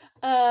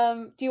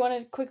 Do you want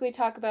to quickly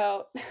talk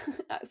about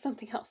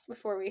something else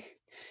before we?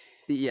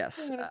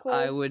 Yes,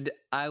 I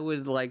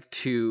would like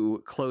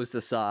to close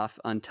this off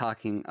on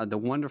talking the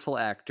wonderful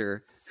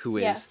actor who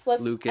is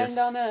let's Lucas. End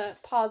on a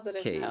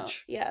positive Cage.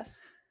 Note. Yes.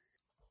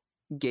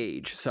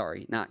 Gage,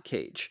 sorry, not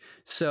Cage.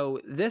 So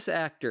this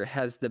actor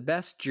has the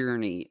best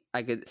journey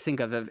I could think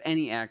of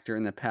any actor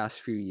in the past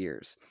few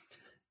years.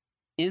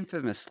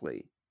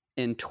 Infamously,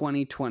 in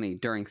 2020,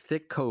 during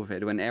thick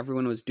COVID, when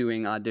everyone was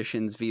doing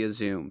auditions via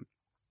Zoom,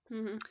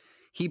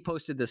 he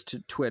posted this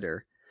to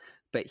Twitter,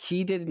 but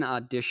he did an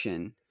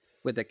audition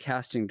with a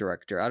casting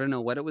director. I don't know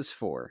what it was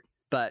for,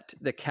 but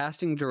the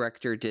casting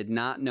director did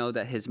not know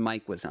that his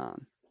mic was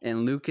on,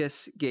 and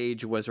Lucas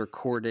Gage was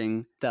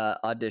recording the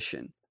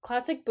audition.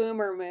 Classic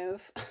boomer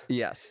move.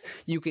 Yes.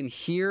 You can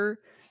hear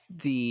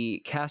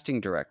the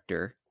casting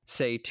director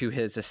say to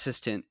his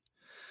assistant,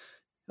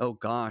 oh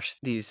gosh,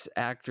 these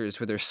actors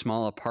with their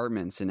small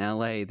apartments in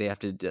LA, they have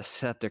to just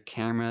set up their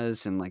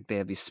cameras and like they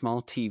have these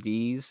small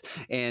TVs.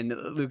 And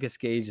Lucas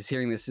Gage is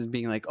hearing this and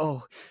being like,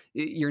 oh,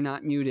 you're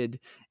not muted.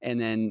 And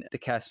then the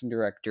casting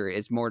director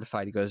is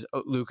mortified. He goes,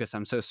 oh, Lucas,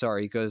 I'm so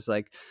sorry. He goes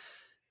like,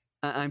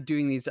 I'm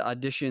doing these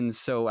auditions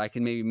so I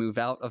can maybe move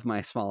out of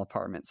my small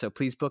apartment. So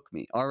please book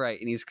me. All right.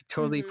 And he's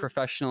totally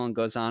professional and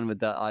goes on with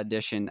the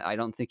audition. I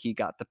don't think he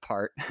got the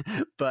part,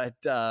 but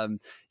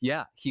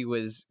yeah, he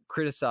was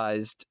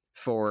criticized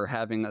for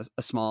having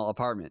a small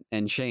apartment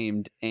and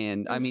shamed.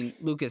 And I mean,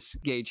 Lucas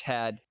Gage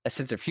had a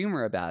sense of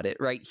humor about it,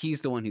 right?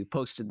 He's the one who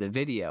posted the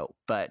video,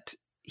 but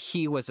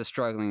he was a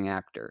struggling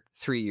actor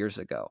 3 years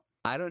ago.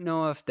 I don't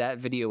know if that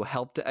video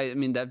helped. I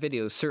mean, that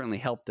video certainly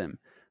helped him,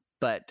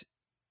 but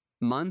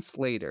months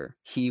later,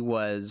 he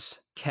was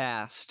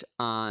cast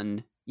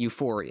on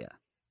Euphoria,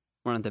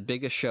 one of the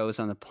biggest shows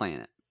on the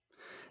planet.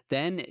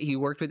 Then he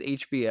worked with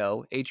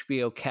HBO.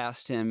 HBO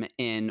cast him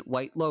in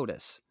White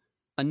Lotus,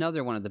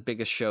 another one of the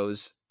biggest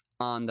shows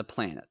on the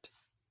planet.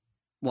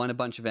 Won a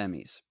bunch of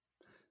Emmys.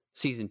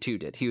 Season 2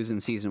 did. He was in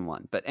season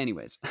 1. But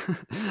anyways,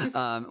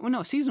 well,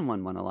 no, season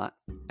 1 won a lot.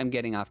 I'm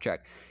getting off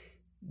track.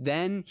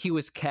 Then he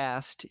was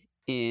cast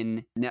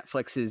in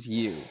Netflix's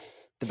You.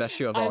 The best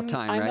show of all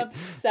time, right? I'm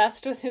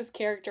obsessed with his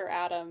character,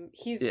 Adam.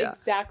 He's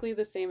exactly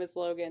the same as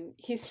Logan.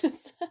 He's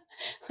just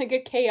like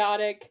a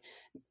chaotic,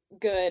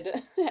 good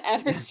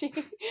energy.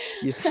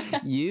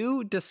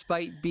 You,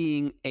 despite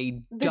being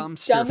a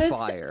dumpster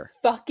dumbest fire,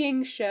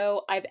 fucking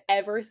show I've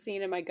ever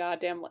seen in my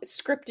goddamn life.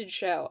 Scripted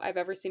show I've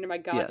ever seen in my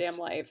goddamn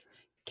life.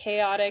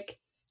 Chaotic,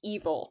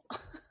 evil.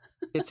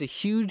 It's a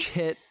huge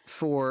hit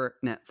for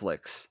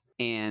Netflix,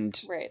 and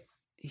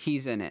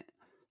he's in it.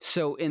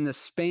 So in the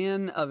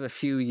span of a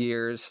few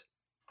years,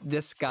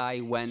 this guy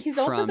went He's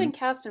also been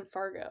cast in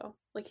Fargo.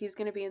 Like, he's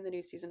going to be in the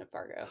new season of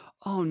Fargo.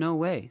 Oh, no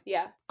way.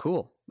 Yeah.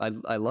 Cool. I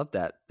love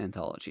that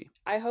anthology.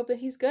 I hope that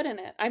he's good in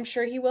it. I'm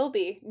sure he will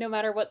be. No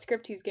matter what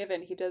script he's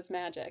given, he does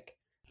magic.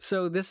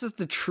 So this is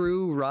the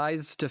true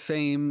rise to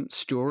fame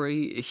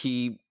story.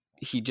 He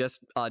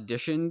just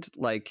auditioned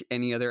like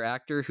any other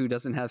actor who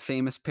doesn't have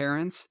famous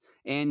parents,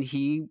 and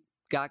he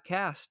got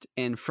cast,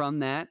 and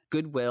from that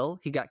goodwill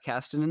he got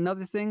cast in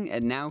another thing,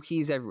 and now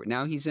he's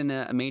in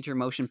a major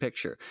motion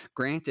picture.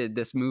 Granted,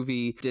 this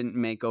movie didn't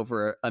make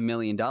over $1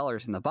 million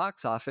in the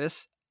box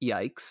office,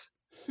 yikes.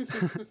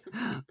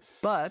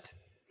 But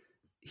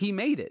he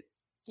made it.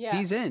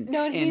 He's in.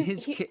 No, and he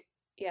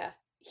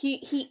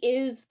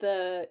is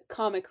the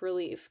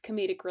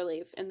comedic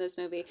relief in this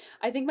movie.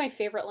 I think my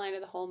favorite line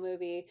of the whole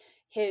movie,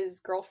 his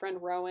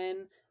girlfriend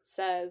Rowan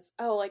says,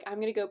 oh, like, I'm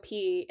gonna go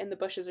pee in the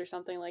bushes or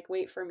something, like,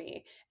 wait for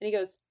me. And he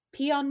goes,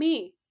 pee on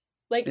me.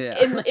 Like,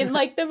 in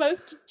like the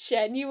most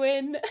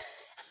genuine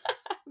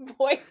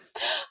voice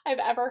I've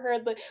ever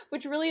heard,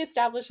 which really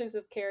establishes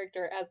his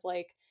character as,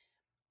 like,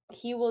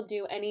 he will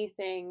do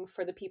anything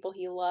for the people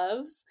he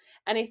loves.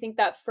 And I think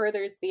that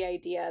furthers the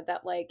idea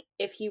that, like,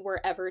 if he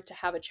were ever to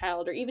have a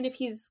child, or even if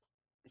he's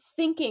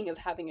thinking of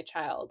having a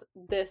child,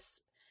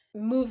 this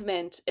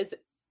movement is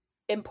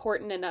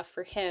important enough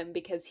for him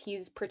because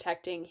he's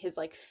protecting his,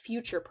 like,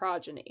 future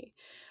progeny,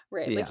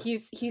 right? Like,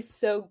 he's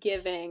so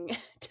giving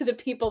to the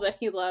people that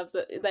he loves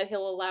that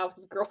he'll allow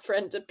his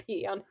girlfriend to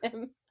pee on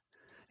him.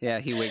 Yeah,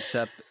 he wakes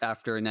up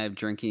after a night of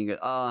drinking and goes,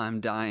 oh,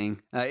 I'm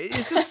dying.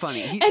 It's just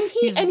funny.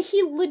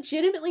 He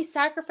legitimately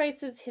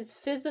sacrifices his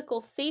physical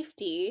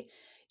safety.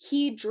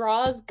 He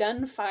draws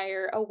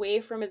gunfire away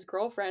from his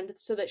girlfriend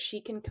so that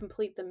she can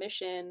complete the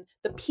mission,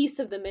 the piece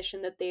of the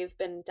mission that they've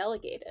been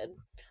delegated.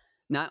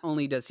 Not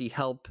only does he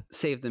help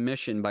save the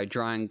mission by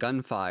drawing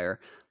gunfire,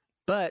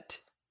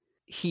 but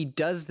he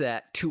does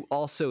that to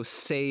also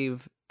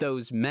save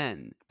those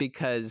men,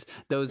 because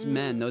those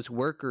men, those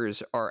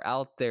workers are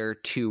out there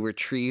to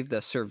retrieve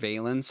the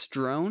surveillance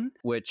drone,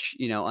 which,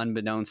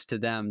 unbeknownst to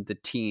them, the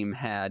team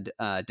had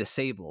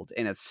disabled,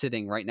 and it's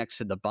sitting right next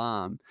to the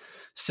bomb.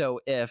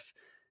 So if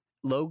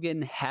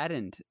Logan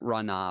hadn't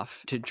run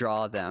off to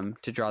draw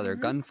their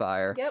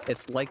gunfire,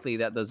 it's likely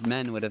that those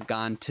men would have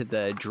gone to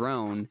the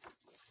drone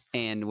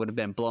and would have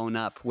been blown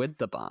up with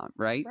the bomb,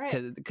 right?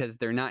 Because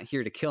they're not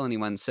here to kill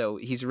anyone. So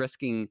he's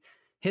risking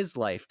his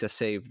life to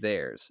save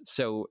theirs.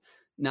 So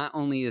not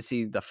only is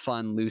he the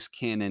fun, loose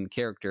cannon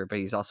character, but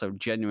he's also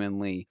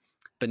genuinely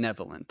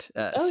benevolent.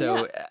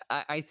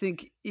 I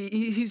think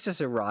he's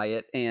just a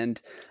riot,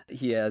 and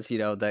he has,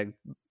 the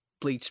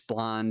bleached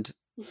blonde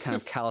kind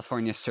of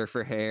California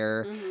surfer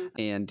hair,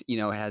 and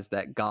has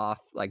that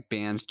goth like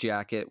band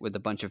jacket with a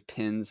bunch of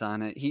pins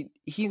on it.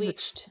 He's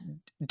bleached.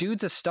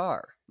 Dude's a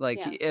star.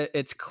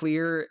 It's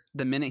clear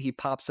the minute he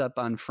pops up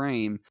on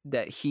frame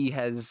that he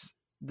has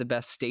the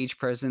best stage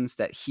presence,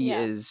 that he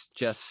is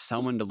just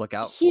someone to look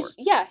out for.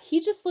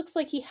 He just looks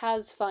like he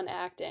has fun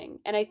acting,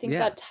 and I think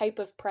that type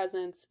of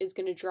presence is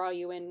going to draw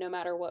you in no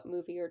matter what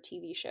movie or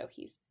TV show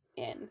he's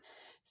in.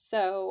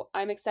 So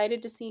I'm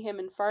excited to see him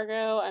in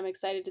Fargo. I'm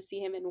excited to see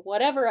him in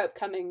whatever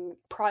upcoming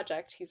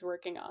project he's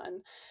working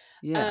on.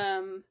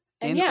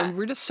 And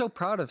we're just so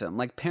proud of him,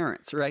 like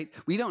parents, right?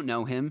 We don't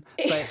know him,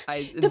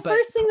 but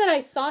first thing that I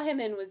saw him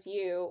in was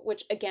You,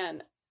 which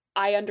again,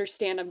 I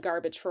understand I'm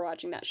garbage for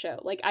watching that show.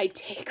 Like, I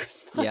take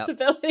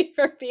responsibility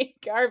for being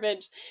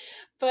garbage,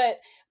 but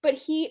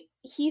he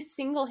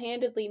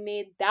single-handedly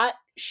made that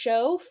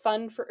show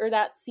fun or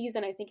that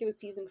season, I think it was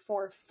season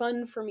 4,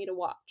 fun for me to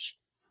watch.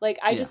 Like,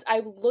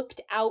 I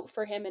looked out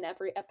for him in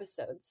every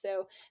episode.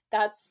 So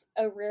that's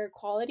a rare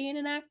quality in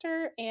an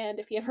actor. And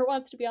if he ever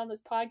wants to be on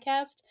this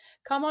podcast,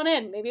 come on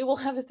in. Maybe we'll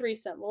have a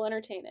threesome. We'll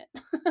entertain it.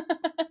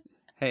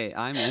 Hey,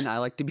 I'm in. I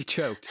like to be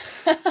choked.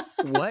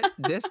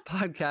 This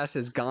podcast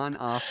has gone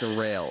off the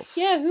rails.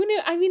 Yeah, who knew?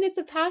 I mean, it's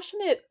a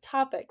passionate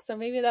topic, so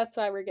maybe that's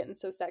why we're getting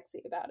so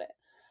sexy about it.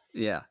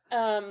 Yeah.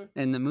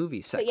 And the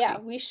movie sexy. But yeah,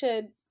 we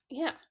should.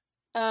 Yeah.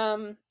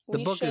 The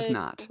book is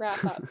not.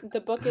 Wrap up.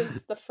 The book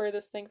is the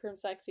furthest thing from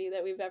sexy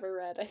that we've ever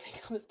read, I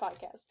think, on this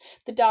podcast.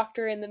 The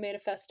Doctrine, the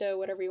Manifesto,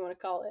 whatever you want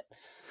to call it.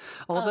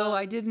 Although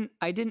I didn't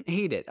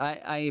hate it.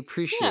 I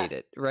appreciate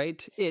it,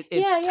 right?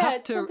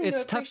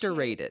 It's tough to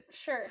rate it.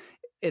 Sure.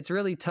 It's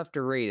really tough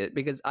to rate it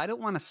because I don't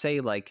want to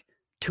say like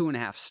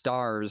 2.5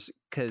 stars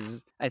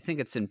because I think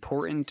it's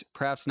important,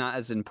 perhaps not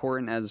as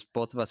important as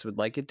both of us would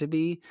like it to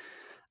be.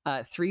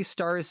 3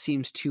 stars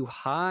seems too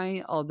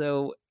high,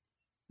 although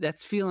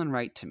that's feeling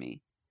right to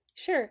me.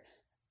 Sure.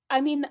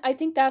 I mean, I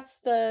think that's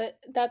the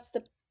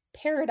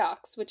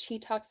paradox, which he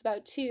talks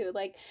about too.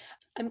 Like,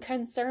 I'm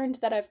concerned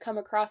that I've come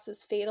across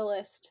as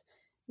fatalist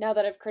now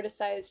that I've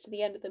criticized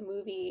the end of the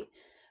movie.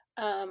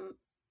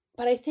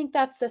 But I think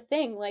that's the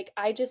thing. Like,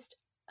 I just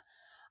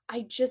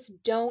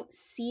don't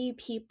see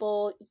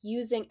people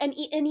using, and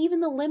even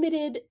the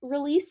limited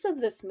release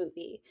of this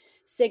movie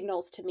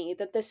signals to me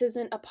that this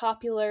isn't a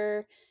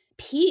popular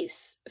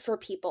piece for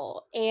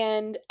people.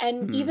 And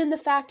even the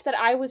fact that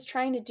I was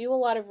trying to do a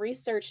lot of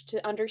research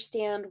to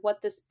understand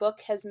what this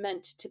book has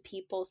meant to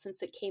people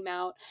since it came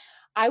out,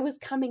 I was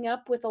coming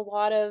up with a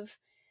lot of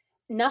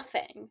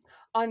nothing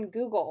on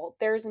Google.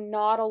 There's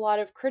not a lot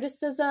of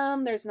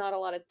criticism. There's not a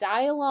lot of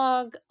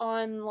dialogue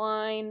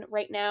online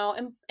right now.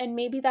 And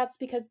maybe that's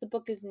because the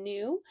book is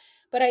new,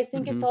 but I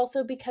think it's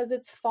also because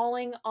it's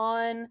falling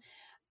on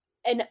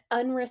an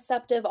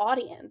unreceptive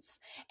audience.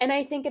 And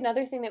I think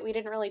another thing that we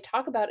didn't really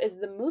talk about is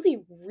the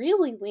movie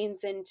really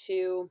leans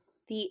into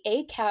the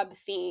ACAB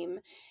theme.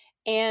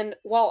 And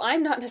while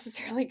I'm not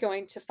necessarily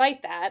going to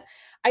fight that,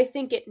 I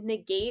think it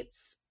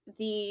negates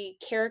the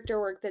character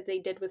work that they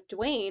did with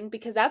Dwayne,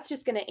 because that's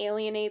just going to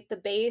alienate the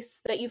base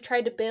that you've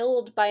tried to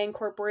build by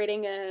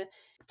incorporating a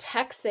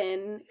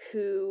Texan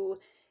who,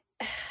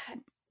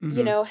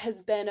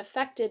 has been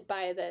affected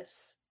by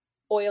this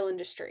oil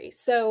industry.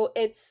 So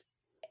it's,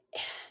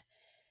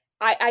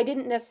 I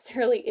didn't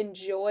necessarily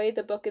enjoy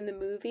the book and the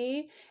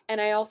movie,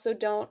 and I also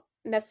don't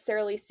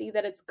necessarily see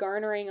that it's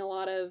garnering a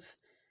lot of,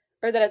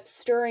 or that it's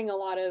stirring a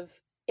lot of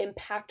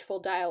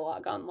impactful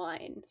dialogue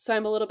online. So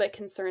I'm a little bit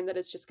concerned that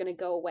it's just going to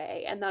go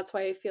away, and that's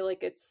why I feel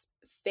like it's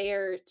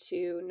fair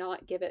to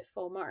not give it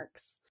full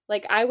marks.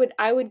 Like, I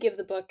would give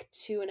the book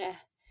 2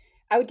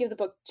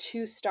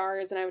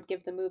 stars, and I would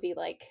give the movie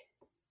like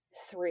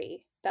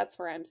 3. That's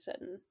where I'm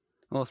sitting.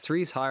 Well,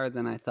 3's higher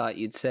than I thought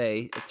you'd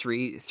say.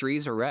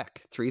 3's a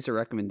rec. 3's a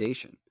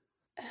recommendation.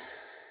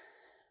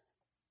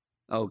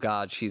 Oh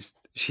God, she's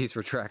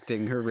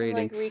retracting her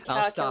rating. Like,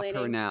 I'll stop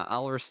her now.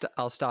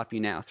 I'll stop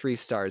you now. 3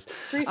 stars.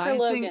 3 for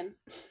Logan.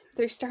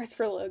 3 stars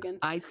for Logan.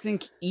 I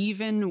think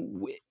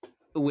even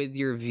with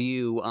your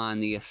view on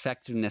the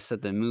effectiveness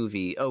of the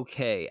movie,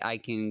 okay, I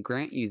can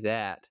grant you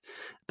that.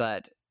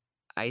 But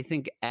I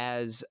think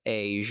as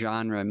a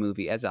genre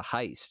movie, as a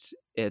heist,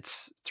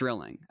 it's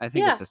thrilling. I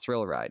think it's a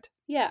thrill ride.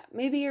 Yeah,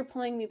 maybe you're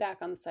pulling me back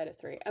on the side of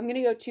 3. I'm going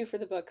to go 2 for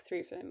the book,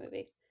 3 for the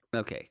movie.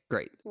 Okay,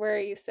 great. Where are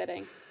you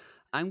sitting?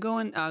 I'm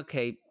going,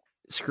 okay,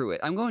 screw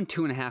it. I'm going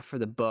 2.5 for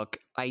the book.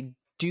 I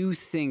do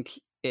think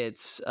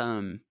it's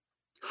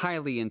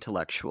highly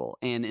intellectual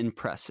and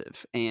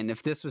impressive. And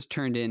if this was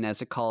turned in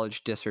as a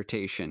college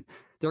dissertation,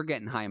 they're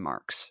getting high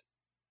marks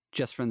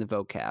just from the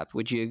vocab.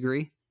 Would you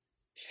agree?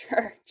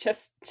 Sure,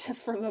 just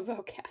from the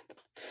vocab.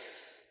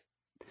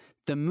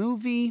 The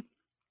movie,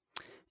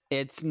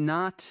 it's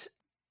not,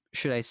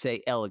 should I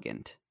say,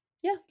 elegant.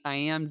 Yeah. I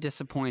am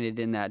disappointed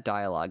in that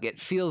dialogue. It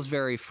feels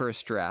very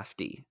first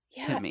drafty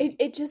to me.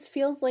 It just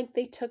feels like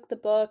they took the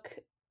book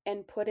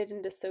and put it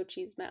into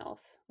Sochi's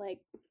mouth. Like,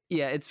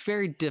 yeah, it's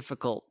very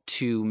difficult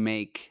to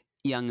make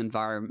young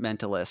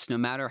environmentalists, no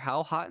matter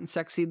how hot and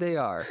sexy they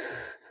are,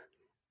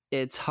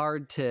 it's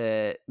hard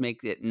to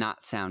make it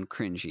not sound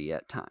cringy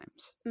at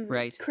times,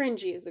 right?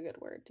 Cringy is a good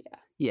word, yeah.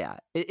 Yeah,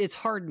 it's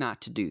hard not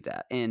to do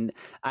that. And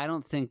I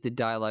don't think the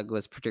dialogue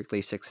was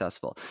particularly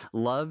successful.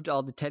 Loved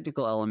all the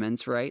technical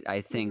elements, right? I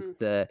think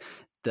the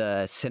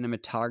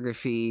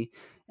cinematography,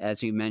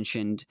 as we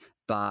mentioned,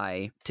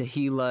 by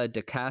Tahila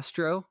de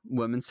Castro,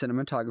 woman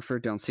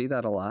cinematographer. Don't see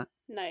that a lot.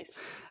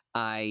 Nice.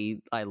 I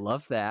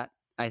love that.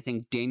 I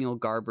think Daniel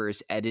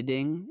Garber's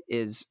editing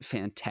is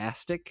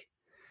fantastic.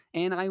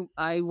 And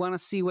I want to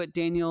see what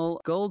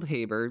Daniel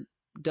Goldhaber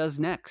does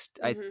next.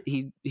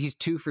 He's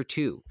 2 for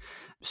 2.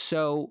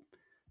 So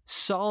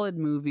solid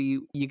movie.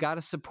 You got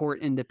to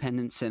support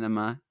independent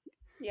cinema.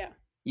 Yeah.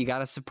 You got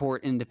to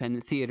support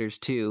independent theaters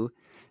too.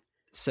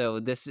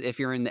 So this, if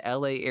you're in the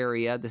LA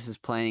area, this is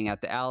playing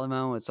at the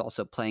Alamo. It's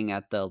also playing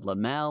at the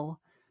Lamel.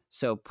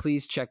 So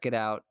please check it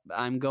out.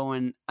 I'm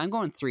going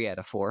 3 out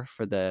of 4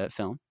 for the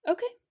film.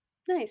 Okay.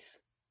 Nice.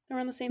 We're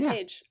on the same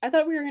page. I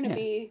thought we were going to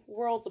be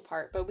worlds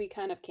apart, but we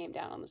kind of came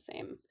down on the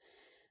same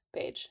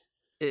page.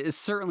 It's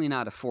certainly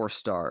not a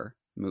 4-star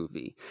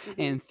movie.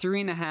 And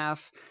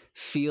 3.5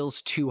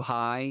 feels too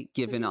high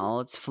given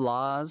all its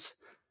flaws,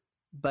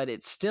 but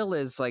it still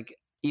is like,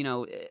 you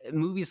know,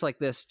 movies like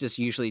this just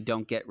usually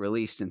don't get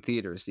released in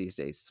theaters these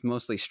days. It's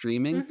mostly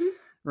streaming,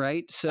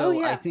 right?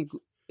 So I think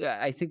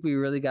we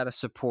really got to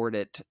support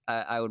it.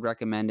 I would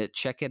recommend it.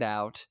 Check it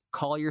out.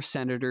 Call your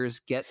senators.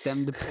 Get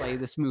them to play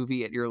this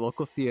movie at your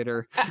local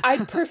theater.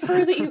 I'd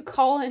prefer that you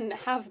call and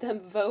have them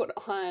vote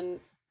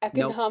on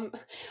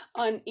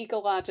on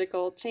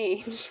ecological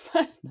change.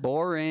 But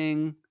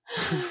boring.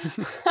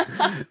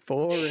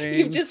 Boring.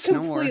 You've just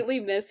completely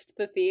missed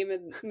the theme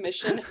and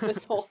mission of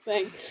this whole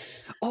thing.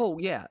 Oh,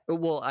 yeah.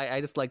 Well, I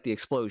just like the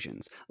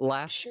explosions.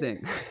 Last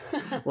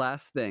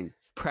thing.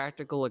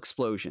 Practical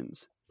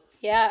explosions.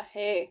 Yeah,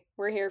 hey,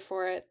 we're here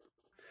for it.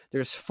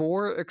 There's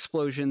 4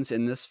 explosions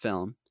in this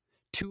film.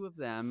 2 of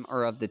them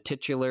are of the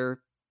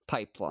titular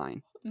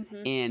pipeline.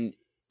 And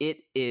it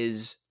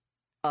is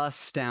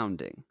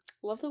astounding.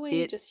 Love the way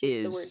you just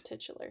used the word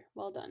titular.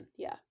 Well done.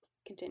 Yeah,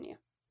 continue.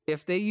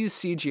 If they use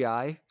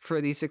CGI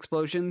for these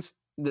explosions,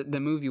 the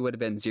movie would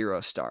have been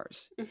 0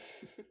 stars.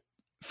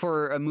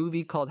 For a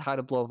movie called How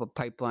to Blow Up a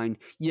Pipeline,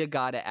 you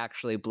got to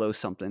actually blow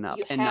something up.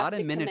 And not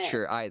a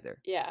miniature either.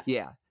 Yeah.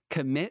 Yeah.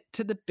 Commit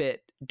to the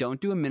bit.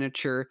 Don't do a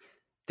miniature.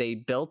 They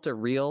built a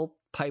real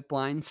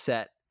pipeline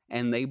set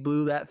and they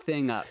blew that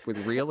thing up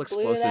with real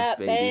explosives,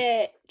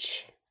 baby.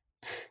 Bitch.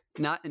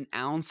 Not an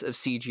ounce of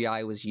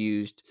CGI was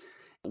used.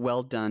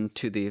 Well done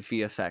to the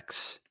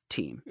VFX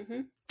team.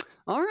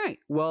 All right.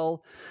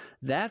 Well,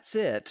 that's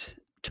it.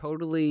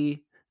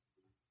 Totally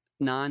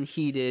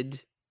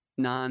non-heated,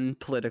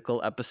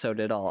 non-political episode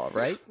at all,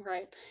 right?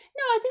 Right.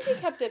 No, I think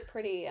we kept it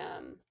pretty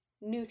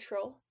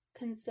neutral,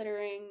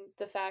 considering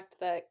the fact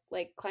that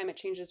like climate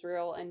change is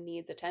real and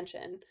needs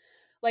attention.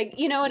 Like,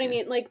 you know what I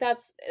mean? Like,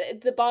 that's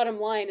the bottom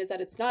line, is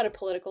that it's not a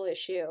political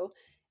issue.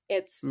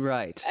 It's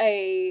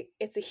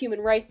it's a human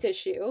rights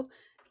issue,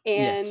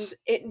 and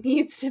it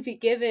needs to be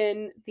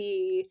given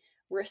the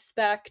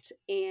respect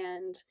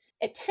and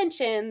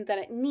attention that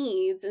it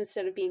needs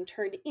instead of being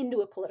turned into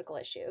a political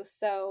issue.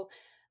 So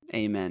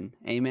amen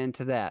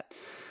to that.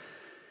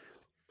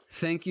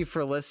 Thank you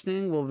for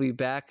listening. We'll be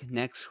back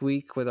next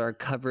week with our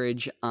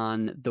coverage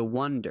on The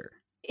Wonder.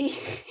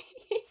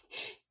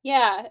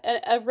 Yeah,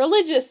 a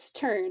religious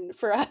turn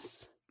for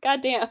us.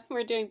 Goddamn,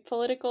 we're doing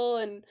political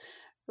and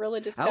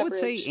religious coverage. I would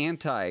say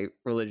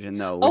anti-religion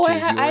though, which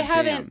I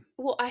haven't.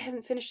 Well, I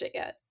haven't finished it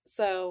yet,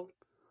 so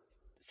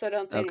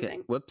don't say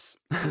anything. Whoops.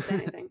 Don't say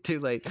anything. Too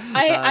late.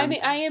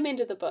 I am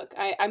into the book.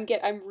 I'm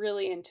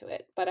really into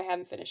it, but I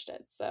haven't finished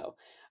it. So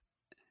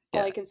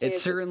all I can say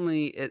is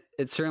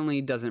it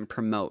certainly doesn't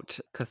promote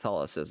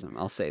Catholicism.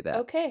 I'll say that.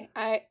 Okay,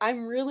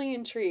 I'm really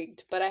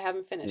intrigued, but I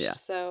haven't finished. Yeah.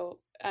 So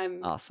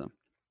I'm awesome.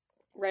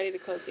 Ready to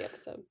close the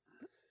episode.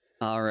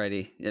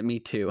 Alrighty, me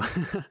too.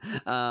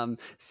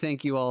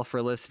 Thank you all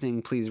for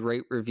listening. Please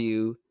rate,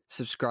 review,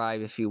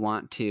 subscribe if you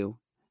want to.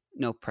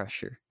 No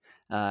pressure.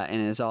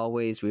 And as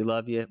always, we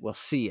love you. We'll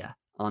see you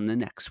on the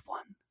next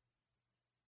one.